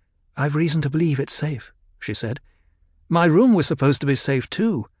 "I've reason to believe it's safe," she said. "My room was supposed to be safe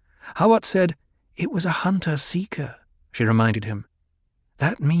too. Hawat said it was a hunter-seeker," she reminded him.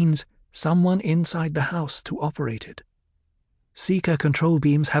 "That means someone inside the house to operate it. Seeker control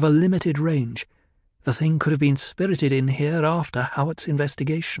beams have a limited range. The thing could have been spirited in here after Hawat's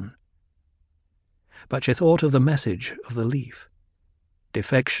investigation." But she thought of the message of the leaf.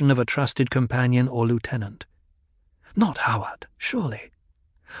 Defection of a trusted companion or lieutenant. Not Hawat, surely.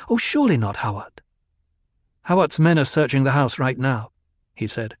 Oh, surely not Hawat. "Hawat's men are searching the house right now," he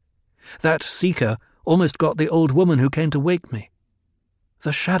said. "That seeker almost got the old woman who came to wake me."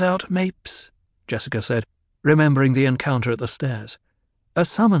 "The shut-out Mapes," Jessica said, remembering the encounter at the stairs. "A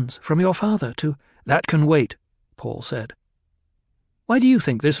summons from your father to—" "That can wait," Paul said. "Why do you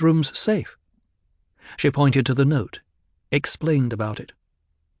think this room's safe?" She pointed to the note, explained about it.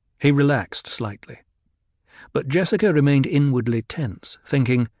 He relaxed slightly. But Jessica remained inwardly tense,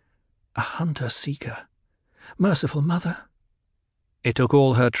 thinking, a hunter-seeker. Merciful Mother. It took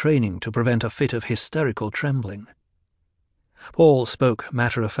all her training to prevent a fit of hysterical trembling. Paul spoke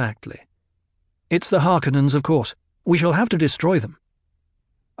matter-of-factly. "It's the Harkonnens, of course. We shall have to destroy them.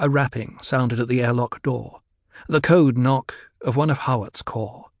 A rapping sounded at the airlock door, the code knock of one of Howard's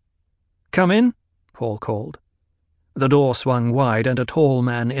corps. "Come in," Paul called. The door swung wide, and a tall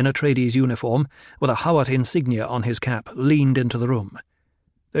man in a tradie's uniform, with a Howard insignia on his cap, leaned into the room.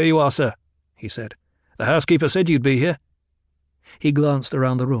 "There you are, sir," he said. "The housekeeper said you'd be here." He glanced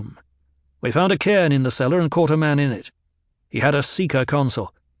around the room. "We found a cairn in the cellar and caught a man in it. He had a seeker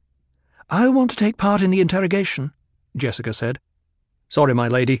consul." "I'll want to take part in the interrogation," Jessica said. "Sorry, my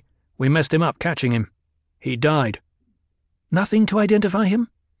lady. We messed him up catching him. He died." "Nothing to identify him?"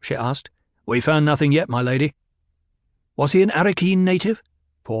 she asked. "We found nothing yet, my lady." "Was he an Arakeen native?"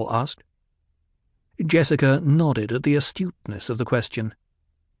 Paul asked. Jessica nodded at the astuteness of the question.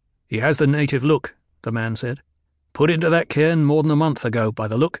 "He has the native look," the man said. "Put into that cairn more than a month ago, by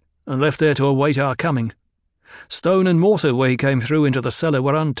the look, and left there to await our coming. Stone and mortar where he came through into the cellar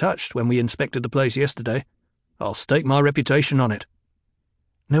were untouched when we inspected the place yesterday. I'll stake my reputation on it."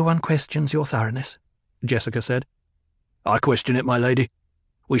 "No one questions your thoroughness," Jessica said. "I question it, my lady.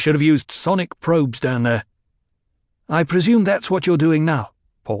 We should have used sonic probes down there." "I presume that's what you're doing now,"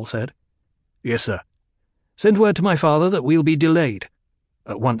 Paul said. "Yes, sir. Send word to my father that we'll be delayed.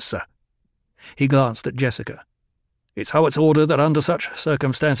 At once, sir." He glanced at Jessica. "It's Howard's order that under such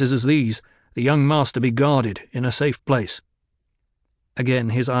circumstances as these, the young master be guarded in a safe place." Again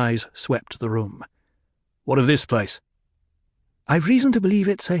his eyes swept the room. "What of this place?" "I've reason to believe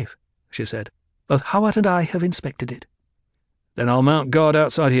it's safe," she said. "Both Howard and I have inspected it." "Then I'll mount guard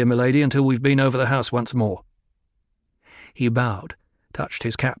outside here, milady, until we've been over the house once more." He bowed, touched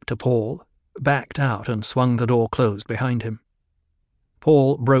his cap to Paul, backed out and swung the door closed behind him.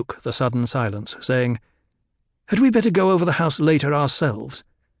 Paul broke the sudden silence, saying, "Had we better go over the house later ourselves?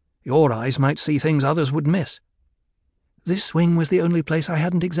 Your eyes might see things others would miss." "This wing was the only place I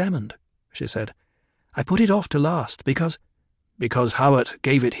hadn't examined," she said. "I put it off to last because—" "Because Howard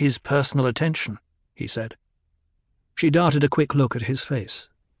gave it his personal attention," he said. She darted a quick look at his face,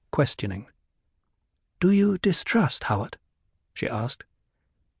 questioning. "Do you distrust Howard?" she asked.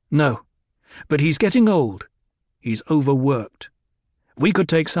 "No, but he's getting old. He's overworked. We could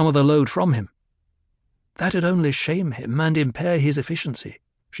take some of the load from him." "That'd only shame him and impair his efficiency,"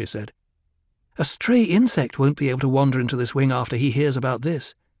 she said. "A stray insect won't be able to wander into this wing after he hears about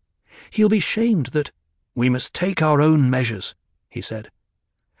this. He'll be shamed that—" "We must take our own measures," he said.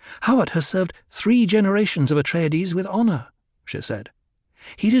 "Howard has served 3 generations of Atreides with honour," she said.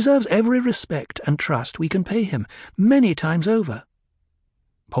 "He deserves every respect and trust we can pay him, many times over."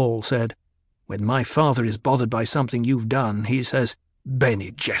 Paul said, "When my father is bothered by something you've done, he says,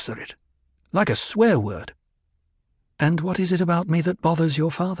 'Bene Gesserit,' like a swear word." "And what is it about me that bothers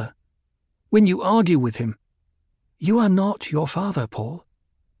your father?" "When you argue with him." "You are not your father, Paul."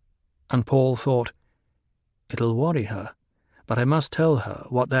 And Paul thought, "It'll worry her, but I must tell her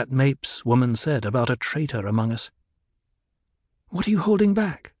what that Mapes woman said about a traitor among us." "What are you holding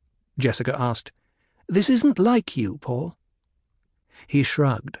back?" Jessica asked. "This isn't like you, Paul." He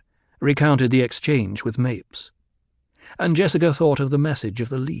shrugged, recounted the exchange with Mapes. And Jessica thought of the message of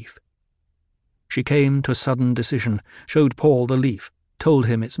the leaf. She came to a sudden decision, showed Paul the leaf, told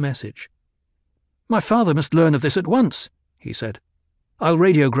him its message. "My father must learn of this at once," he said. "I'll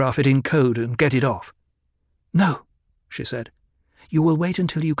radiograph it in code and get it off." "No," she said. "You will wait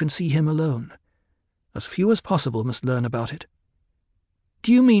until you can see him alone. As few as possible must learn about it."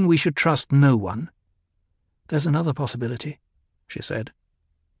 "Do you mean we should trust no one?" "There's another possibility," she said.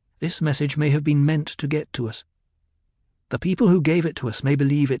 "This message may have been meant to get to us. The people who gave it to us may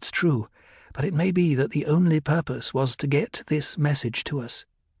believe it's true, but it may be that the only purpose was to get this message to us."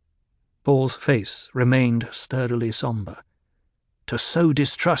 Paul's face remained sturdily sombre. "To sow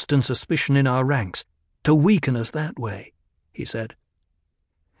distrust and suspicion in our ranks, to weaken us that way," he said.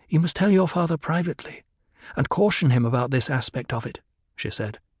 "You must tell your father privately, and caution him about this aspect of it," she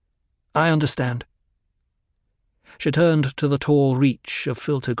said. "I understand." She turned to the tall reach of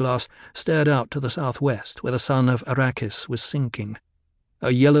filter glass, stared out to the southwest where the sun of Arrakis was sinking,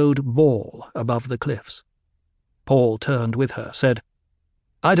 a yellowed ball above the cliffs. Paul turned with her, said,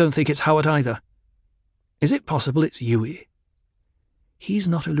 "I don't think it's Howard either. Is it possible it's Yui?" "He's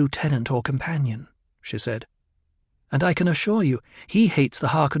not a lieutenant or companion," she said. "And I can assure you he hates the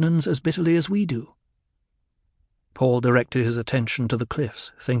Harkonnens as bitterly as we do." Paul directed his attention to the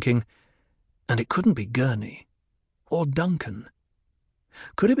cliffs, thinking, and it couldn't be Gurney. Or Duncan.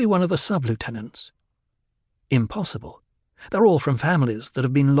 Could it be one of the sub-lieutenants? Impossible. They're all from families that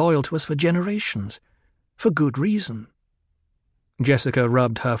have been loyal to us for generations. For good reason. Jessica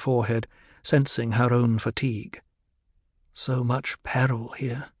rubbed her forehead, sensing her own fatigue. So much peril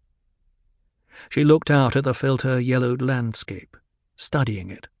here. She looked out at the filter-yellowed landscape, studying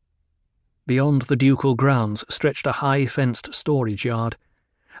it. Beyond the ducal grounds stretched a high-fenced storage yard,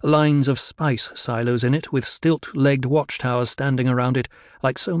 lines of spice silos in it with stilt-legged watchtowers standing around it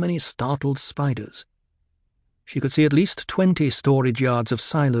like so many startled spiders. She could see at least 20 storage yards of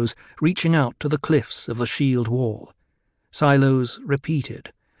silos reaching out to the cliffs of the shield wall, silos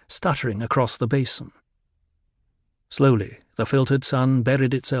repeated, stuttering across the basin. Slowly, the filtered sun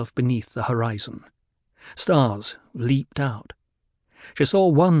buried itself beneath the horizon. Stars leaped out. She saw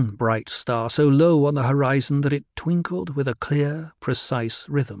one bright star so low on the horizon that it twinkled with a clear, precise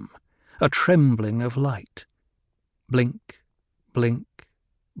rhythm, a trembling of light. Blink, blink,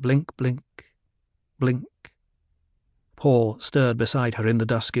 blink, blink, blink. Paul stirred beside her in the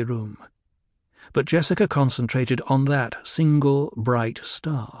dusky room. But Jessica concentrated on that single bright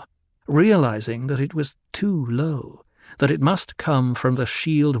star, realizing that it was too low, that it must come from the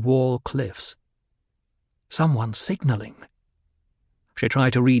shield wall cliffs. Someone signaling. She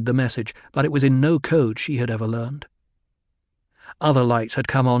tried to read the message, but it was in no code she had ever learned. Other lights had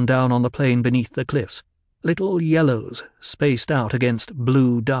come on down on the plain beneath the cliffs, little yellows spaced out against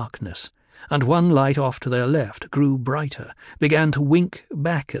blue darkness, and one light off to their left grew brighter, began to wink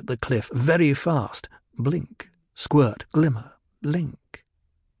back at the cliff very fast, blink, squirt, glimmer, blink,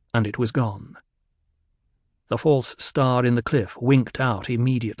 and it was gone. The false star in the cliff winked out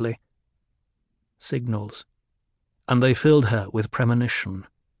immediately. Signals. And they filled her with premonition.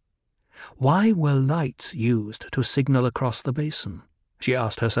 Why were lights used to signal across the basin? She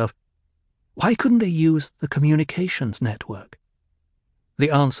asked herself. Why couldn't they use the communications network?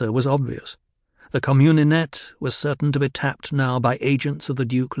 The answer was obvious. The communinet was certain to be tapped now by agents of the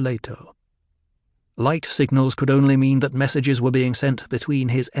Duke Leto. Light signals could only mean that messages were being sent between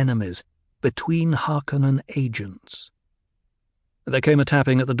his enemies, between Harkonnen agents. There came a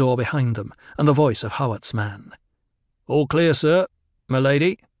tapping at the door behind them, and the voice of Howard's man. "All clear, sir, my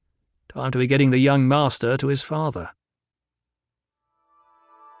lady. Time to be getting the young master to his father."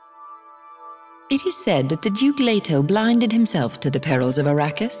 It is said that the Duke Leto blinded himself to the perils of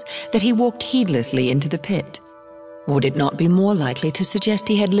Arrakis, that he walked heedlessly into the pit. Would it not be more likely to suggest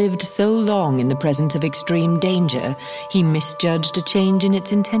he had lived so long in the presence of extreme danger he misjudged a change in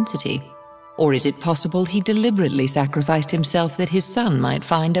its intensity? Or is it possible he deliberately sacrificed himself that his son might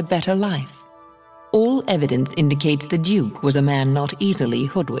find a better life? All evidence indicates the Duke was a man not easily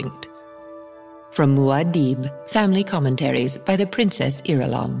hoodwinked. From Muad'Dib, Family Commentaries by the Princess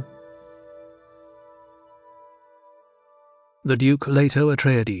Irulan. The Duke Leto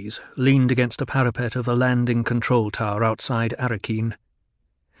Atreides leaned against a parapet of the landing control tower outside Arrakeen.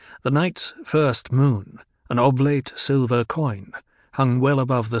 The night's first moon, an oblate silver coin, hung well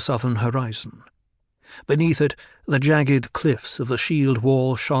above the southern horizon. Beneath it, the jagged cliffs of the shield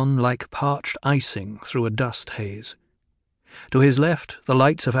wall shone like parched icing through a dust haze. To his left, the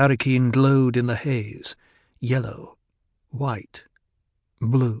lights of Arrakeen glowed in the haze, yellow, white,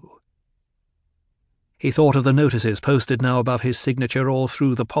 blue. He thought of the notices posted now above his signature all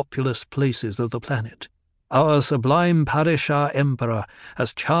through the populous places of the planet. "Our sublime Padishah Emperor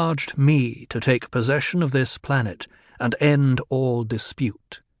has charged me to take possession of this planet and end all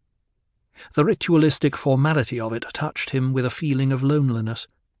dispute." The ritualistic formality of it touched him with a feeling of loneliness.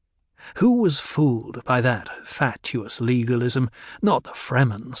 Who was fooled by that fatuous legalism? Not the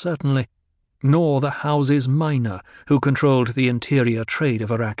Fremen, certainly, nor the Houses Minor, who controlled the interior trade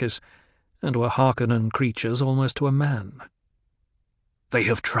of Arrakis, and were Harkonnen creatures almost to a man. "They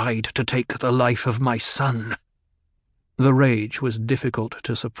have tried to take the life of my son." The rage was difficult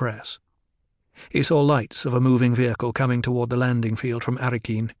to suppress. He saw lights of a moving vehicle coming toward the landing field from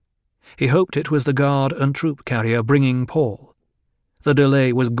Arrakeen. He hoped it was the guard and troop carrier bringing Paul. The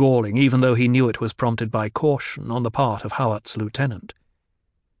delay was galling, even though he knew it was prompted by caution on the part of Howard's lieutenant.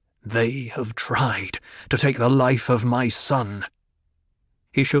 "They have tried to take the life of my son."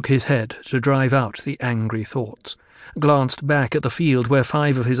 He shook his head to drive out the angry thoughts, glanced back at the field where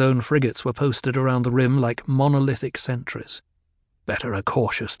 5 of his own frigates were posted around the rim like monolithic sentries. Better a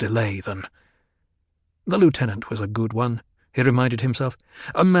cautious delay than... The lieutenant was a good one, he reminded himself.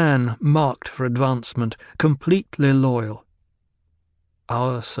 A man marked for advancement, completely loyal.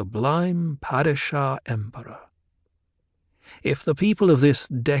 Our sublime Padishah Emperor. If the people of this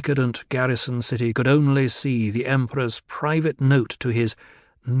decadent garrison city could only see the Emperor's private note to his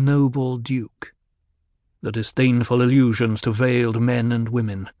noble Duke, the disdainful allusions to veiled men and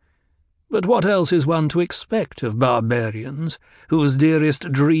women. But what else is one to expect of barbarians, whose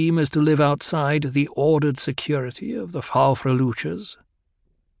dearest dream is to live outside the ordered security of the Farfraluchas?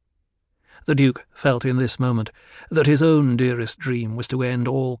 The Duke felt in this moment that his own dearest dream was to end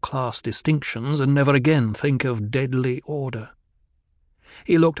all class distinctions and never again think of deadly order.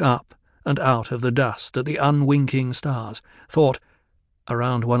 He looked up and out of the dust at the unwinking stars, thought,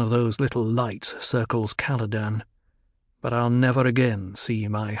 around one of those little lights circles Caladan, but I'll never again see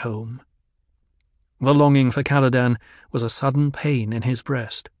my home. The longing for Caladan was a sudden pain in his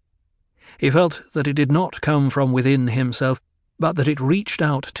breast. He felt that it did not come from within himself, but that it reached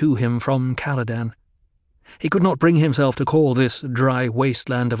out to him from Caladan. He could not bring himself to call this dry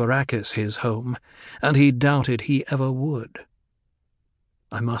wasteland of Arrakis his home, and he doubted he ever would.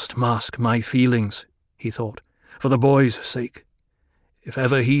 I must mask my feelings, he thought, for the boy's sake. If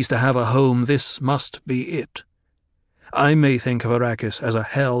ever he's to have a home, this must be it. I may think of Arrakis as a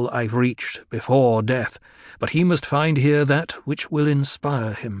hell I've reached before death, but he must find here that which will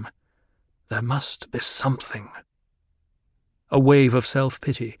inspire him. There must be something. A wave of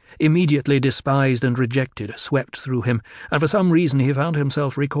self-pity, immediately despised and rejected, swept through him, and for some reason he found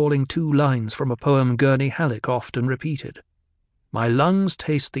himself recalling 2 lines from a poem Gurney Halleck often repeated. My lungs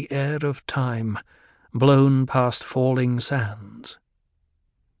taste the air of time, blown past falling sands.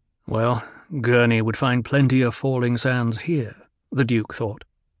 Well, Gurney would find plenty of falling sands here, the Duke thought.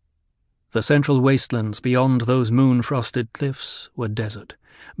 The central wastelands beyond those moon-frosted cliffs were desert,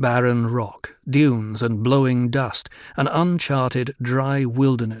 barren rock, dunes and blowing dust, an uncharted, dry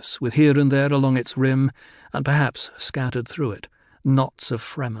wilderness with here and there along its rim, and perhaps scattered through it, knots of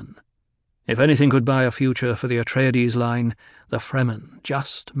Fremen. If anything could buy a future for the Atreides line, the Fremen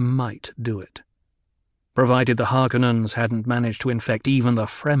just might do it. Provided the Harkonnens hadn't managed to infect even the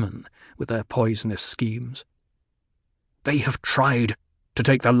Fremen with their poisonous schemes. They have tried to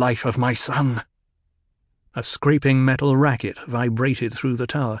take the life of my son. A scraping metal racket vibrated through the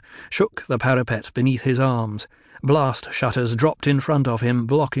tower, shook the parapet beneath his arms. Blast shutters dropped in front of him,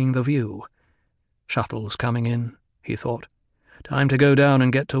 blocking the view. Shuttles coming in, he thought. Time to go down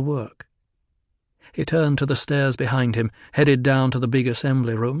and get to work. He turned to the stairs behind him, headed down to the big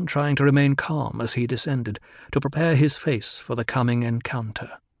assembly room, trying to remain calm as he descended, to prepare his face for the coming encounter.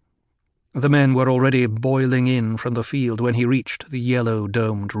 The men were already boiling in from the field when he reached the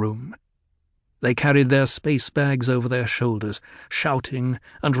yellow-domed room. They carried their space bags over their shoulders, shouting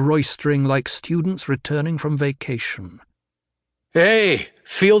and roistering like students returning from vacation. Hey,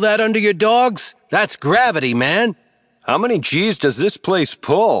 feel that under your dogs? That's gravity, man. How many G's does this place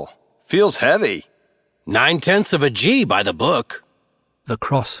pull? Feels heavy. 9/10 of a G by the book. The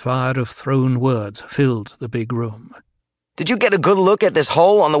crossfire of thrown words filled the big room. Did you get a good look at this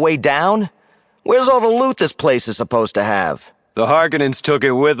hole on the way down? Where's all the loot this place is supposed to have? The Harkonnens took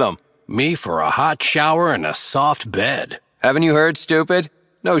it with them. Me for a hot shower and a soft bed. Haven't you heard, stupid?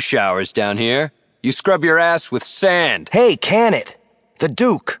 No showers down here. You scrub your ass with sand. Hey, can it? The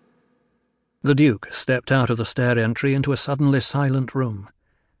Duke. The Duke stepped out of the stair entry into a suddenly silent room.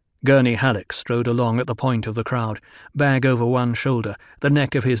 Gurney Halleck strode along at the point of the crowd, bag over one shoulder, the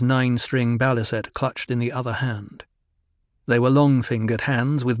neck of his 9-string balisette clutched in the other hand. They were long-fingered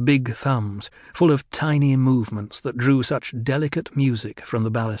hands with big thumbs, full of tiny movements that drew such delicate music from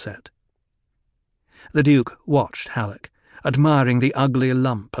the balisette. The Duke watched Halleck, admiring the ugly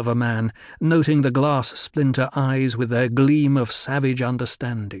lump of a man, noting the glass-splinter eyes with their gleam of savage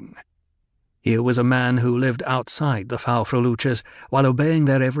understanding. Here was a man who lived outside the Faufreluches while obeying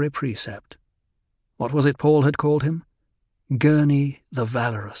their every precept. What was it Paul had called him? Gurney the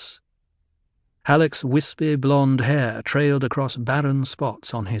Valorous. Halleck's wispy blonde hair trailed across barren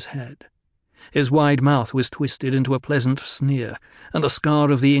spots on his head. His wide mouth was twisted into a pleasant sneer, and the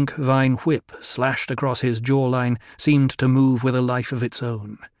scar of the ink-vine whip slashed across his jawline seemed to move with a life of its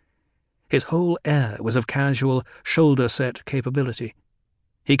own. His whole air was of casual, shoulder-set capability.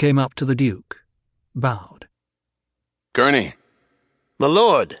 He came up to the Duke, bowed. Gurney. My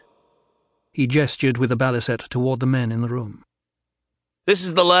lord. He gestured with the balisette toward the men in the room. This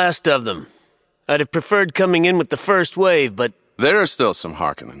is the last of them. I'd have preferred coming in with the first wave, but... There are still some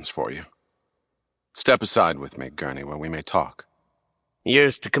Harkonnens for you. Step aside with me, Gurney, where we may talk.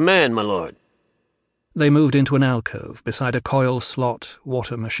 Yours to command, my lord. They moved into an alcove beside a coil-slot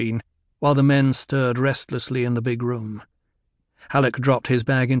water machine, while the men stirred restlessly in the big room. Halleck dropped his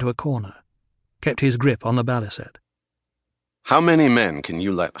bag into a corner, kept his grip on the balisette. How many men can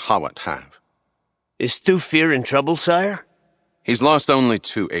you let Hawat have? Is Thufir in trouble, sire? He's lost only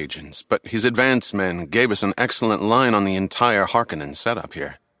 2 agents, but his advance men gave us an excellent line on the entire Harkonnen setup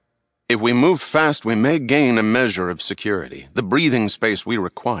here. If we move fast, we may gain a measure of security, the breathing space we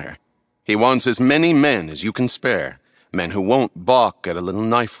require. He wants as many men as you can spare, men who won't balk at a little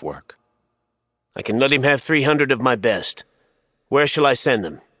knife work. I can let him have 300 of my best. Where shall I send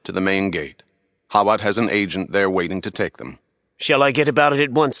them? To the main gate. Hawat has an agent there waiting to take them. Shall I get about it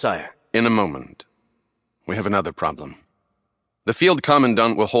at once, sire? In a moment. We have another problem. The field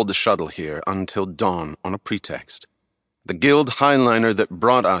commandant will hold the shuttle here until dawn on a pretext. The guild highliner that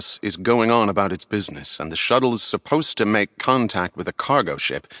brought us is going on about its business, and the shuttle is supposed to make contact with a cargo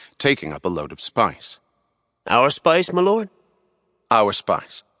ship taking up a load of spice. Our spice, my lord? Our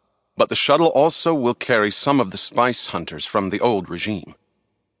spice. But the shuttle also will carry some of the spice hunters from the old regime.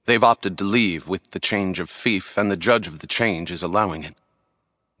 They've opted to leave with the change of fief, and the judge of the change is allowing it.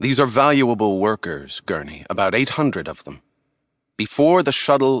 These are valuable workers, Gurney, about 800 of them. Before the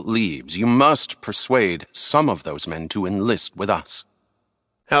shuttle leaves, you must persuade some of those men to enlist with us.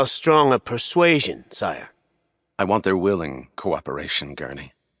 How strong a persuasion, sire? I want their willing cooperation,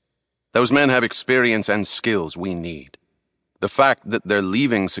 Gurney. Those men have experience and skills we need. The fact that they're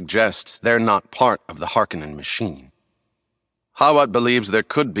leaving suggests they're not part of the Harkonnen machine. Hawat believes there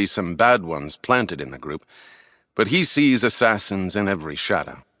could be some bad ones planted in the group, but he sees assassins in every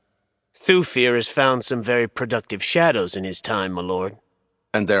shadow. Thufir has found some very productive shadows in his time, my lord.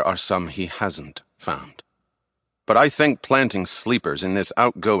 And there are some he hasn't found. But I think planting sleepers in this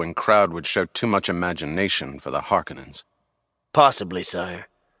outgoing crowd would show too much imagination for the Harkonnens. Possibly, sire.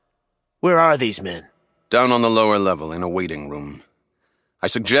 Where are these men? Down on the lower level in a waiting room. I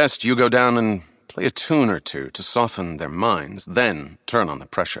suggest you go down and play a tune or two to soften their minds, then turn on the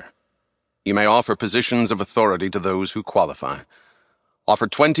pressure. You may offer positions of authority to those who qualify. Offer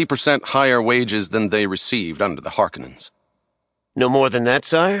 20% higher wages than they received under the Harkonnens. No more than that,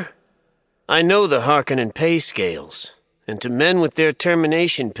 sire? I know the Harkonnen pay scales, and to men with their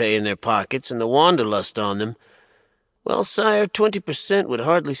termination pay in their pockets and the wanderlust on them, well, sire, 20% would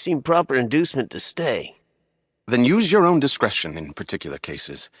hardly seem proper inducement to stay. Then use your own discretion in particular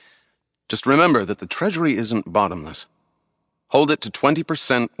cases. Just remember that the treasury isn't bottomless. Hold it to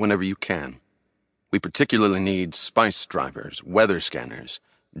 20% whenever you can. We particularly need spice drivers, weather scanners,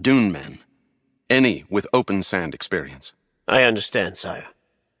 dune men, any with open sand experience. I understand, sire.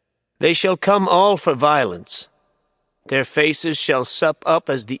 They shall come all for violence. Their faces shall sup up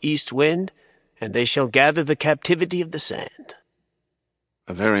as the east wind, and they shall gather the captivity of the sand.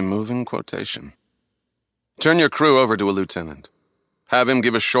 A very moving quotation. Turn your crew over to a lieutenant. Have him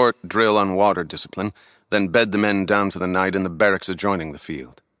give a short drill on water discipline, then bed the men down for the night in the barracks adjoining the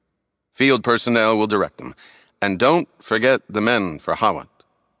field. Field personnel will direct them. And don't forget the men for Hawat.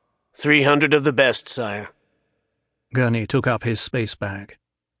 300 of the best, sire. Gurney took up his space bag.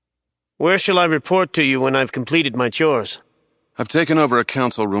 Where shall I report to you when I've completed my chores? I've taken over a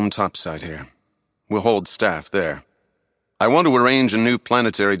council room topside here. We'll hold staff there. I want to arrange a new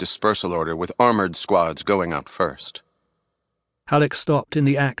planetary dispersal order with armored squads going out first. Halleck stopped in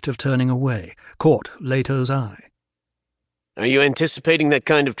the act of turning away, caught Leto's eye. Are you anticipating that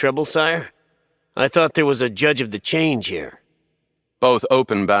kind of trouble, sire? I thought there was a judge of the change here. Both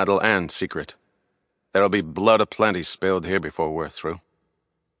open battle and secret. There'll be blood aplenty spilled here before we're through.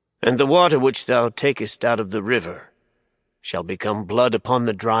 And the water which thou takest out of the river shall become blood upon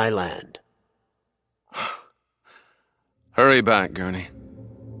the dry land. Hurry back, Gurney.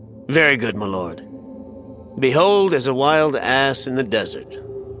 Very good, my lord. Behold, as a wild ass in the desert,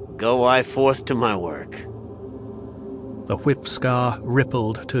 go I forth to my work. The whip scar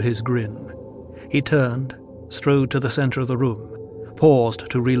rippled to his grin. He turned, strode to the center of the room, paused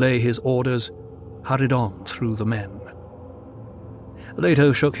to relay his orders, hurried on through the men.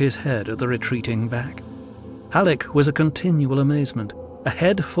 Leto shook his head at the retreating back. Halleck was a continual amazement, a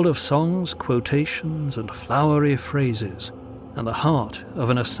head full of songs, quotations, and flowery phrases, and the heart of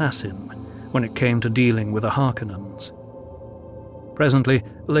an assassin when it came to dealing with the Harkonnens. Presently,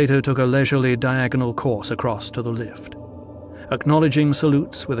 Leto took a leisurely diagonal course across to the lift, acknowledging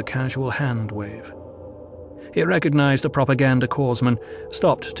salutes with a casual hand wave. He recognized a propaganda corpsman,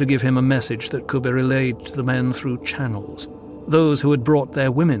 stopped to give him a message that could be relayed to the men through channels. Those who had brought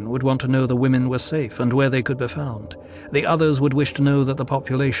their women would want to know the women were safe and where they could be found. The others would wish to know that the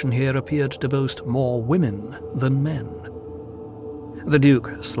population here appeared to boast more women than men. The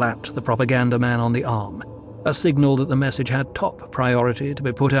Duke slapped the propaganda man on the arm, a signal that the message had top priority to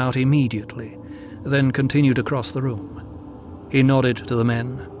be put out immediately, then continued across the room. He nodded to the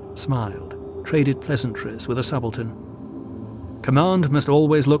men, smiled, traded pleasantries with a subaltern. Command must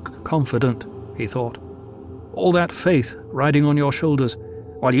always look confident, he thought. All that faith riding on your shoulders,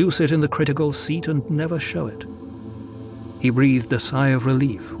 while you sit in the critical seat and never show it. He breathed a sigh of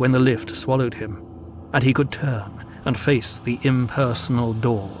relief when the lift swallowed him, and he could turn and face the impersonal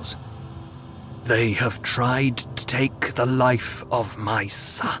doors. They have tried to take the life of my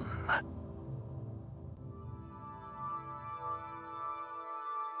son.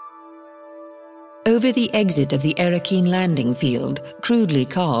 Over the exit of the Erakeen landing field, crudely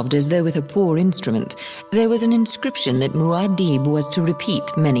carved as though with a poor instrument, there was an inscription that Muad'Dib was to repeat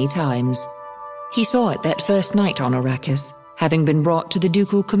many times. He saw it that first night on Arrakis, having been brought to the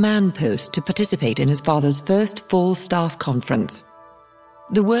ducal command post to participate in his father's first full staff conference.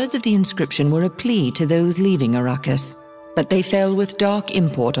 The words of the inscription were a plea to those leaving Arrakis, but they fell with dark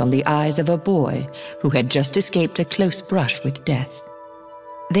import on the eyes of a boy who had just escaped a close brush with death.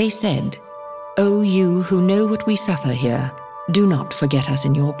 They said, "O you who know what we suffer here, do not forget us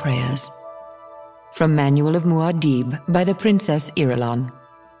in your prayers." From Manual of Muad'Dib by the Princess Irulan.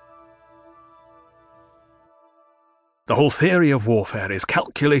 The whole theory of warfare is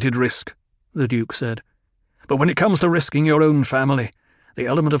calculated risk, the Duke said. But when it comes to risking your own family, the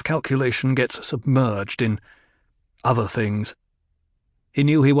element of calculation gets submerged in other things. He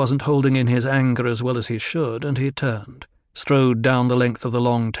knew he wasn't holding in his anger as well as he should, and he turned, strode down the length of the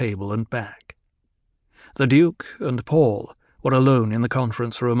long table and back. The Duke and Paul were alone in the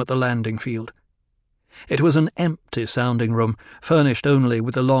conference room at the landing field. It was an empty-sounding room, furnished only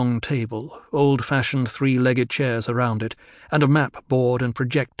with the long table, old-fashioned three-legged chairs around it, and a map board and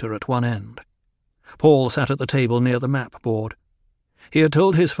projector at one end. Paul sat at the table near the map board. He had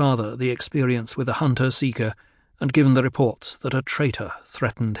told his father the experience with the hunter-seeker and given the reports that a traitor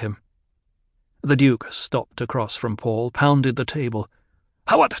threatened him. The Duke stopped across from Paul, pounded the table.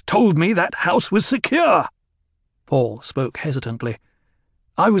 "Hawat told me that house was secure!" Paul spoke hesitantly.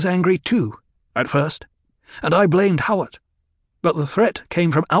 "I was angry too, at first, and I blamed Hawat. But the threat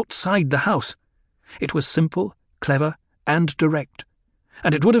came from outside the house. It was simple, clever, and direct,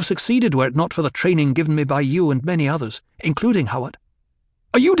 and it would have succeeded were it not for the training given me by you and many others, including Hawat."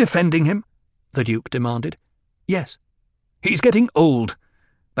 "Are you defending him?" the Duke demanded. "Yes. He's getting old.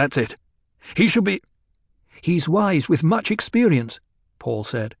 That's it. He should be—" "He's wise with much experience," Paul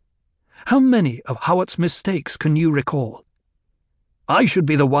said. "How many of Hawat's mistakes can you recall?" "I should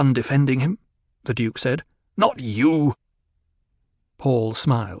be the one defending him," the Duke said. "Not you." Paul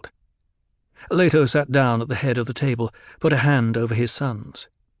smiled. Leto sat down at the head of the table, put a hand over his son's.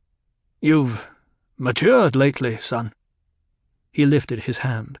 "You've matured lately, son." He lifted his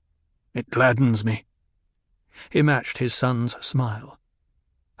hand. "It gladdens me." He matched his son's smile.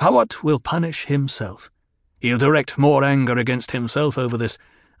 "Hawat will punish himself. He'll direct more anger against himself over this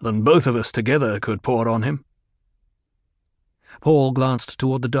than both of us together could pour on him." Paul glanced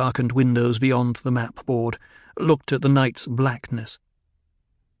toward the darkened windows beyond the map board, looked at the night's blackness.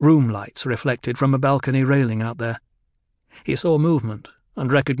 Room lights reflected from a balcony railing out there. He saw movement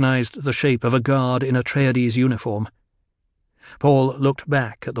and recognized the shape of a guard in Atreides uniform. Paul looked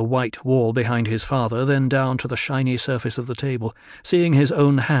back at the white wall behind his father, then down to the shiny surface of the table, seeing his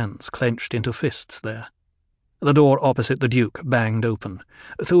own hands clenched into fists there. The door opposite the Duke banged open.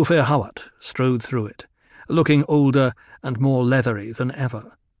 Thufir Hawat strode through it, looking older and more leathery than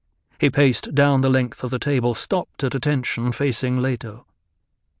ever. He paced down the length of the table, stopped at attention, facing Leto.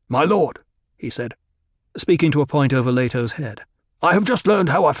 "My lord," he said, speaking to a point over Leto's head, "I have just learned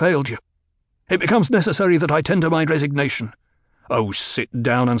how I failed you. It becomes necessary that I tender my resignation." "Oh, sit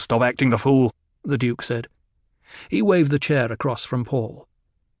down and stop acting the fool," the Duke said. He waved the chair across from Paul.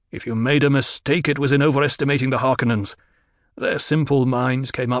 "If you made a mistake, it was in overestimating the Harkonnens. Their simple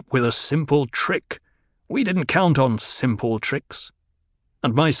minds came up with a simple trick. We didn't count on simple tricks.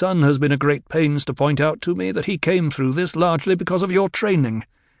 And my son has been at great pains to point out to me that he came through this largely because of your training.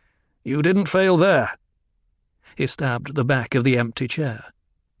 You didn't fail there." He stabbed the back of the empty chair.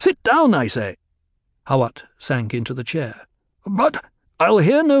 "Sit down, I say." Hawat sank into the chair. "But I'll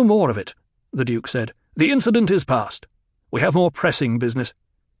hear no more of it," the Duke said. "The incident is past. We have more pressing business.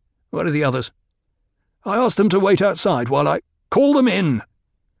 Where are the others?" "I asked them to wait outside while I— Call them in."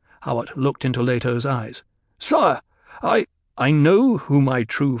 Hawat looked into Leto's eyes. "Sire, I know who my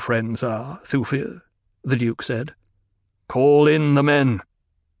true friends are, Thufir," the Duke said. "Call in the men."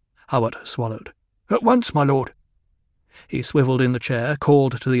 Hawat swallowed. "At once, my lord." He swivelled in the chair,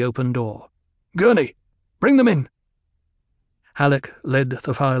 called to the open door. "Gurney, bring them in." Halleck led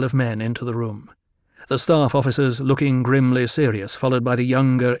the file of men into the room, the staff officers looking grimly serious, followed by the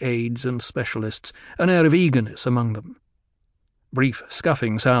younger aides and specialists, an air of eagerness among them. Brief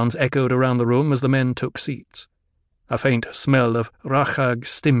scuffing sounds echoed around the room as the men took seats. A faint smell of rachag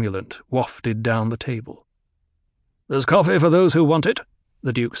stimulant wafted down the table. "There's coffee for those who want it,"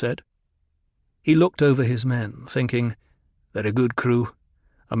 the Duke said. He looked over his men, thinking, "They're a good crew.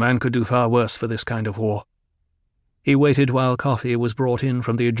 A man could do far worse for this kind of war." He waited while coffee was brought in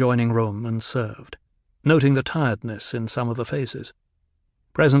from the adjoining room and served, noting the tiredness in some of the faces.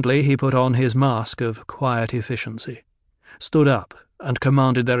 Presently he put on his mask of quiet efficiency, stood up and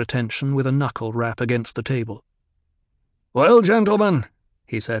commanded their attention with a knuckle rap against the table. "Well, gentlemen,"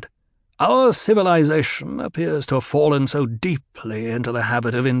 he said, "our civilization appears to have fallen so deeply into the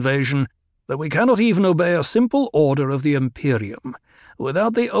habit of invasion that we cannot even obey a simple order of the Imperium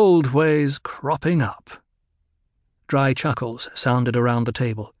without the old ways cropping up." Dry chuckles sounded around the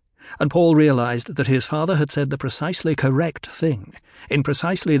table, and Paul realized that his father had said the precisely correct thing, in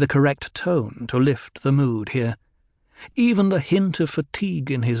precisely the correct tone to lift the mood here. Even the hint of fatigue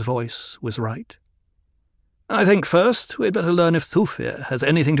in his voice was right. "I think first we'd better learn if Thufir has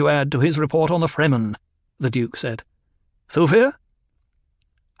anything to add to his report on the Fremen," the Duke said. "Thufir?"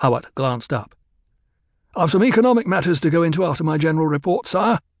 Hawat glanced up. "I've some economic matters to go into after my general report,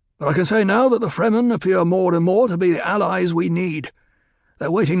 sire, but I can say now that the Fremen appear more and more to be the allies we need. They're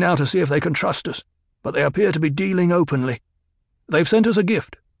waiting now to see if they can trust us, but they appear to be dealing openly. They've sent us a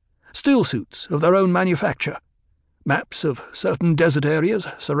gift, still suits of their own manufacture, maps of certain desert areas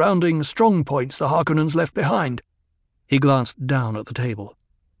surrounding strong points the Harkonnens left behind." He glanced down at the table.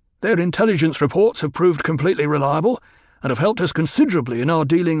 "Their intelligence reports have proved completely reliable and have helped us considerably in our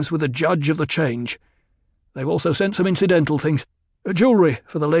dealings with the Judge of the Change. They've also sent some incidental things, jewellery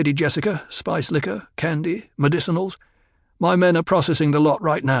for the Lady Jessica, spice liquor, candy, medicinals. My men are processing the lot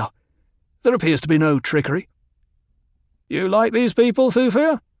right now. There appears to be no trickery." "You like these people,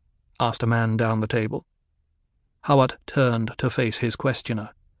 Thufir?" asked a man down the table. Hawat turned to face his questioner.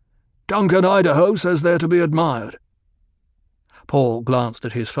 "Duncan Idaho says they're to be admired." Paul glanced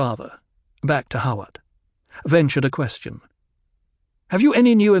at his father, back to Hawat, ventured a question. "Have you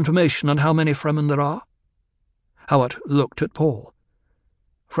any new information on how many Fremen there are?" Hawat looked at Paul.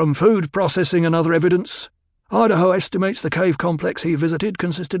 "From food processing and other evidence, Idaho estimates the cave complex he visited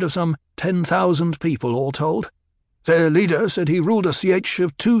consisted of some 10,000 people all told. Their leader said he ruled a CH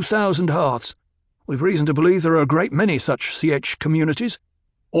of 2,000 hearths. We've reason to believe there are a great many such CH communities.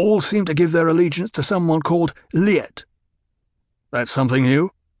 All seem to give their allegiance to someone called Liet." "That's something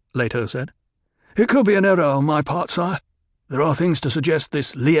new," Leto said. "It could be an error on my part, sire. There are things to suggest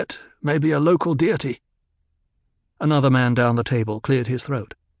this Liet may be a local deity." Another man down the table cleared his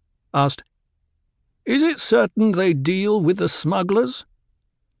throat, asked, "Is it certain they deal with the smugglers?"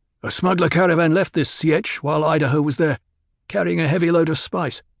 "A smuggler caravan left this CH while Idaho was there, carrying a heavy load of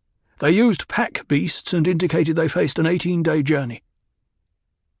spice. They used pack beasts and indicated they faced an 18-day journey."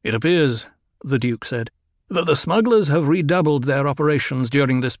 "It appears," the Duke said, "that the smugglers have redoubled their operations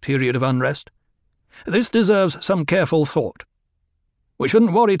during this period of unrest. This deserves some careful thought. We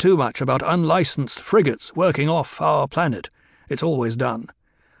shouldn't worry too much about unlicensed frigates working off our planet. It's always done.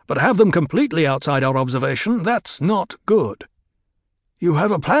 But have them completely outside our observation, that's not good." "You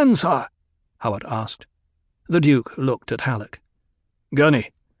have a plan, sire?" Hawat asked. The Duke looked at Halleck. "Gurney,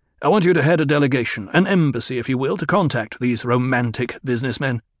 I want you to head a delegation, an embassy if you will, to contact these romantic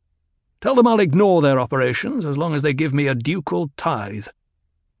businessmen. Tell them I'll ignore their operations as long as they give me a ducal tithe.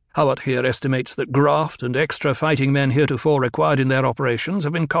 Hawat here estimates that graft and extra fighting men heretofore required in their operations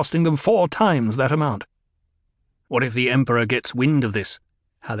have been costing them 4 times that amount." "What if the Emperor gets wind of this?"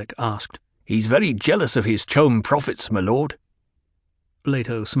 Halleck asked. "He's very jealous of his chome profits, my lord."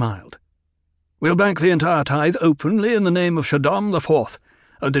 Leto smiled. "We'll bank the entire tithe openly in the name of Shaddam IV,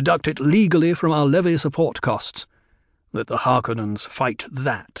 and deduct it legally from our levy support costs. Let the Harkonnens fight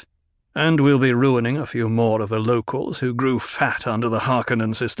that. And we'll be ruining a few more of the locals who grew fat under the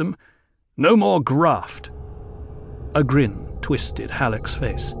Harkonnen system. No more graft." A grin twisted Halleck's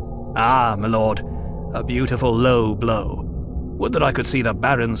face. "Ah, my lord, a beautiful low blow. Would that I could see the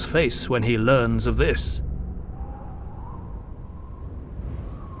Baron's face when he learns of this."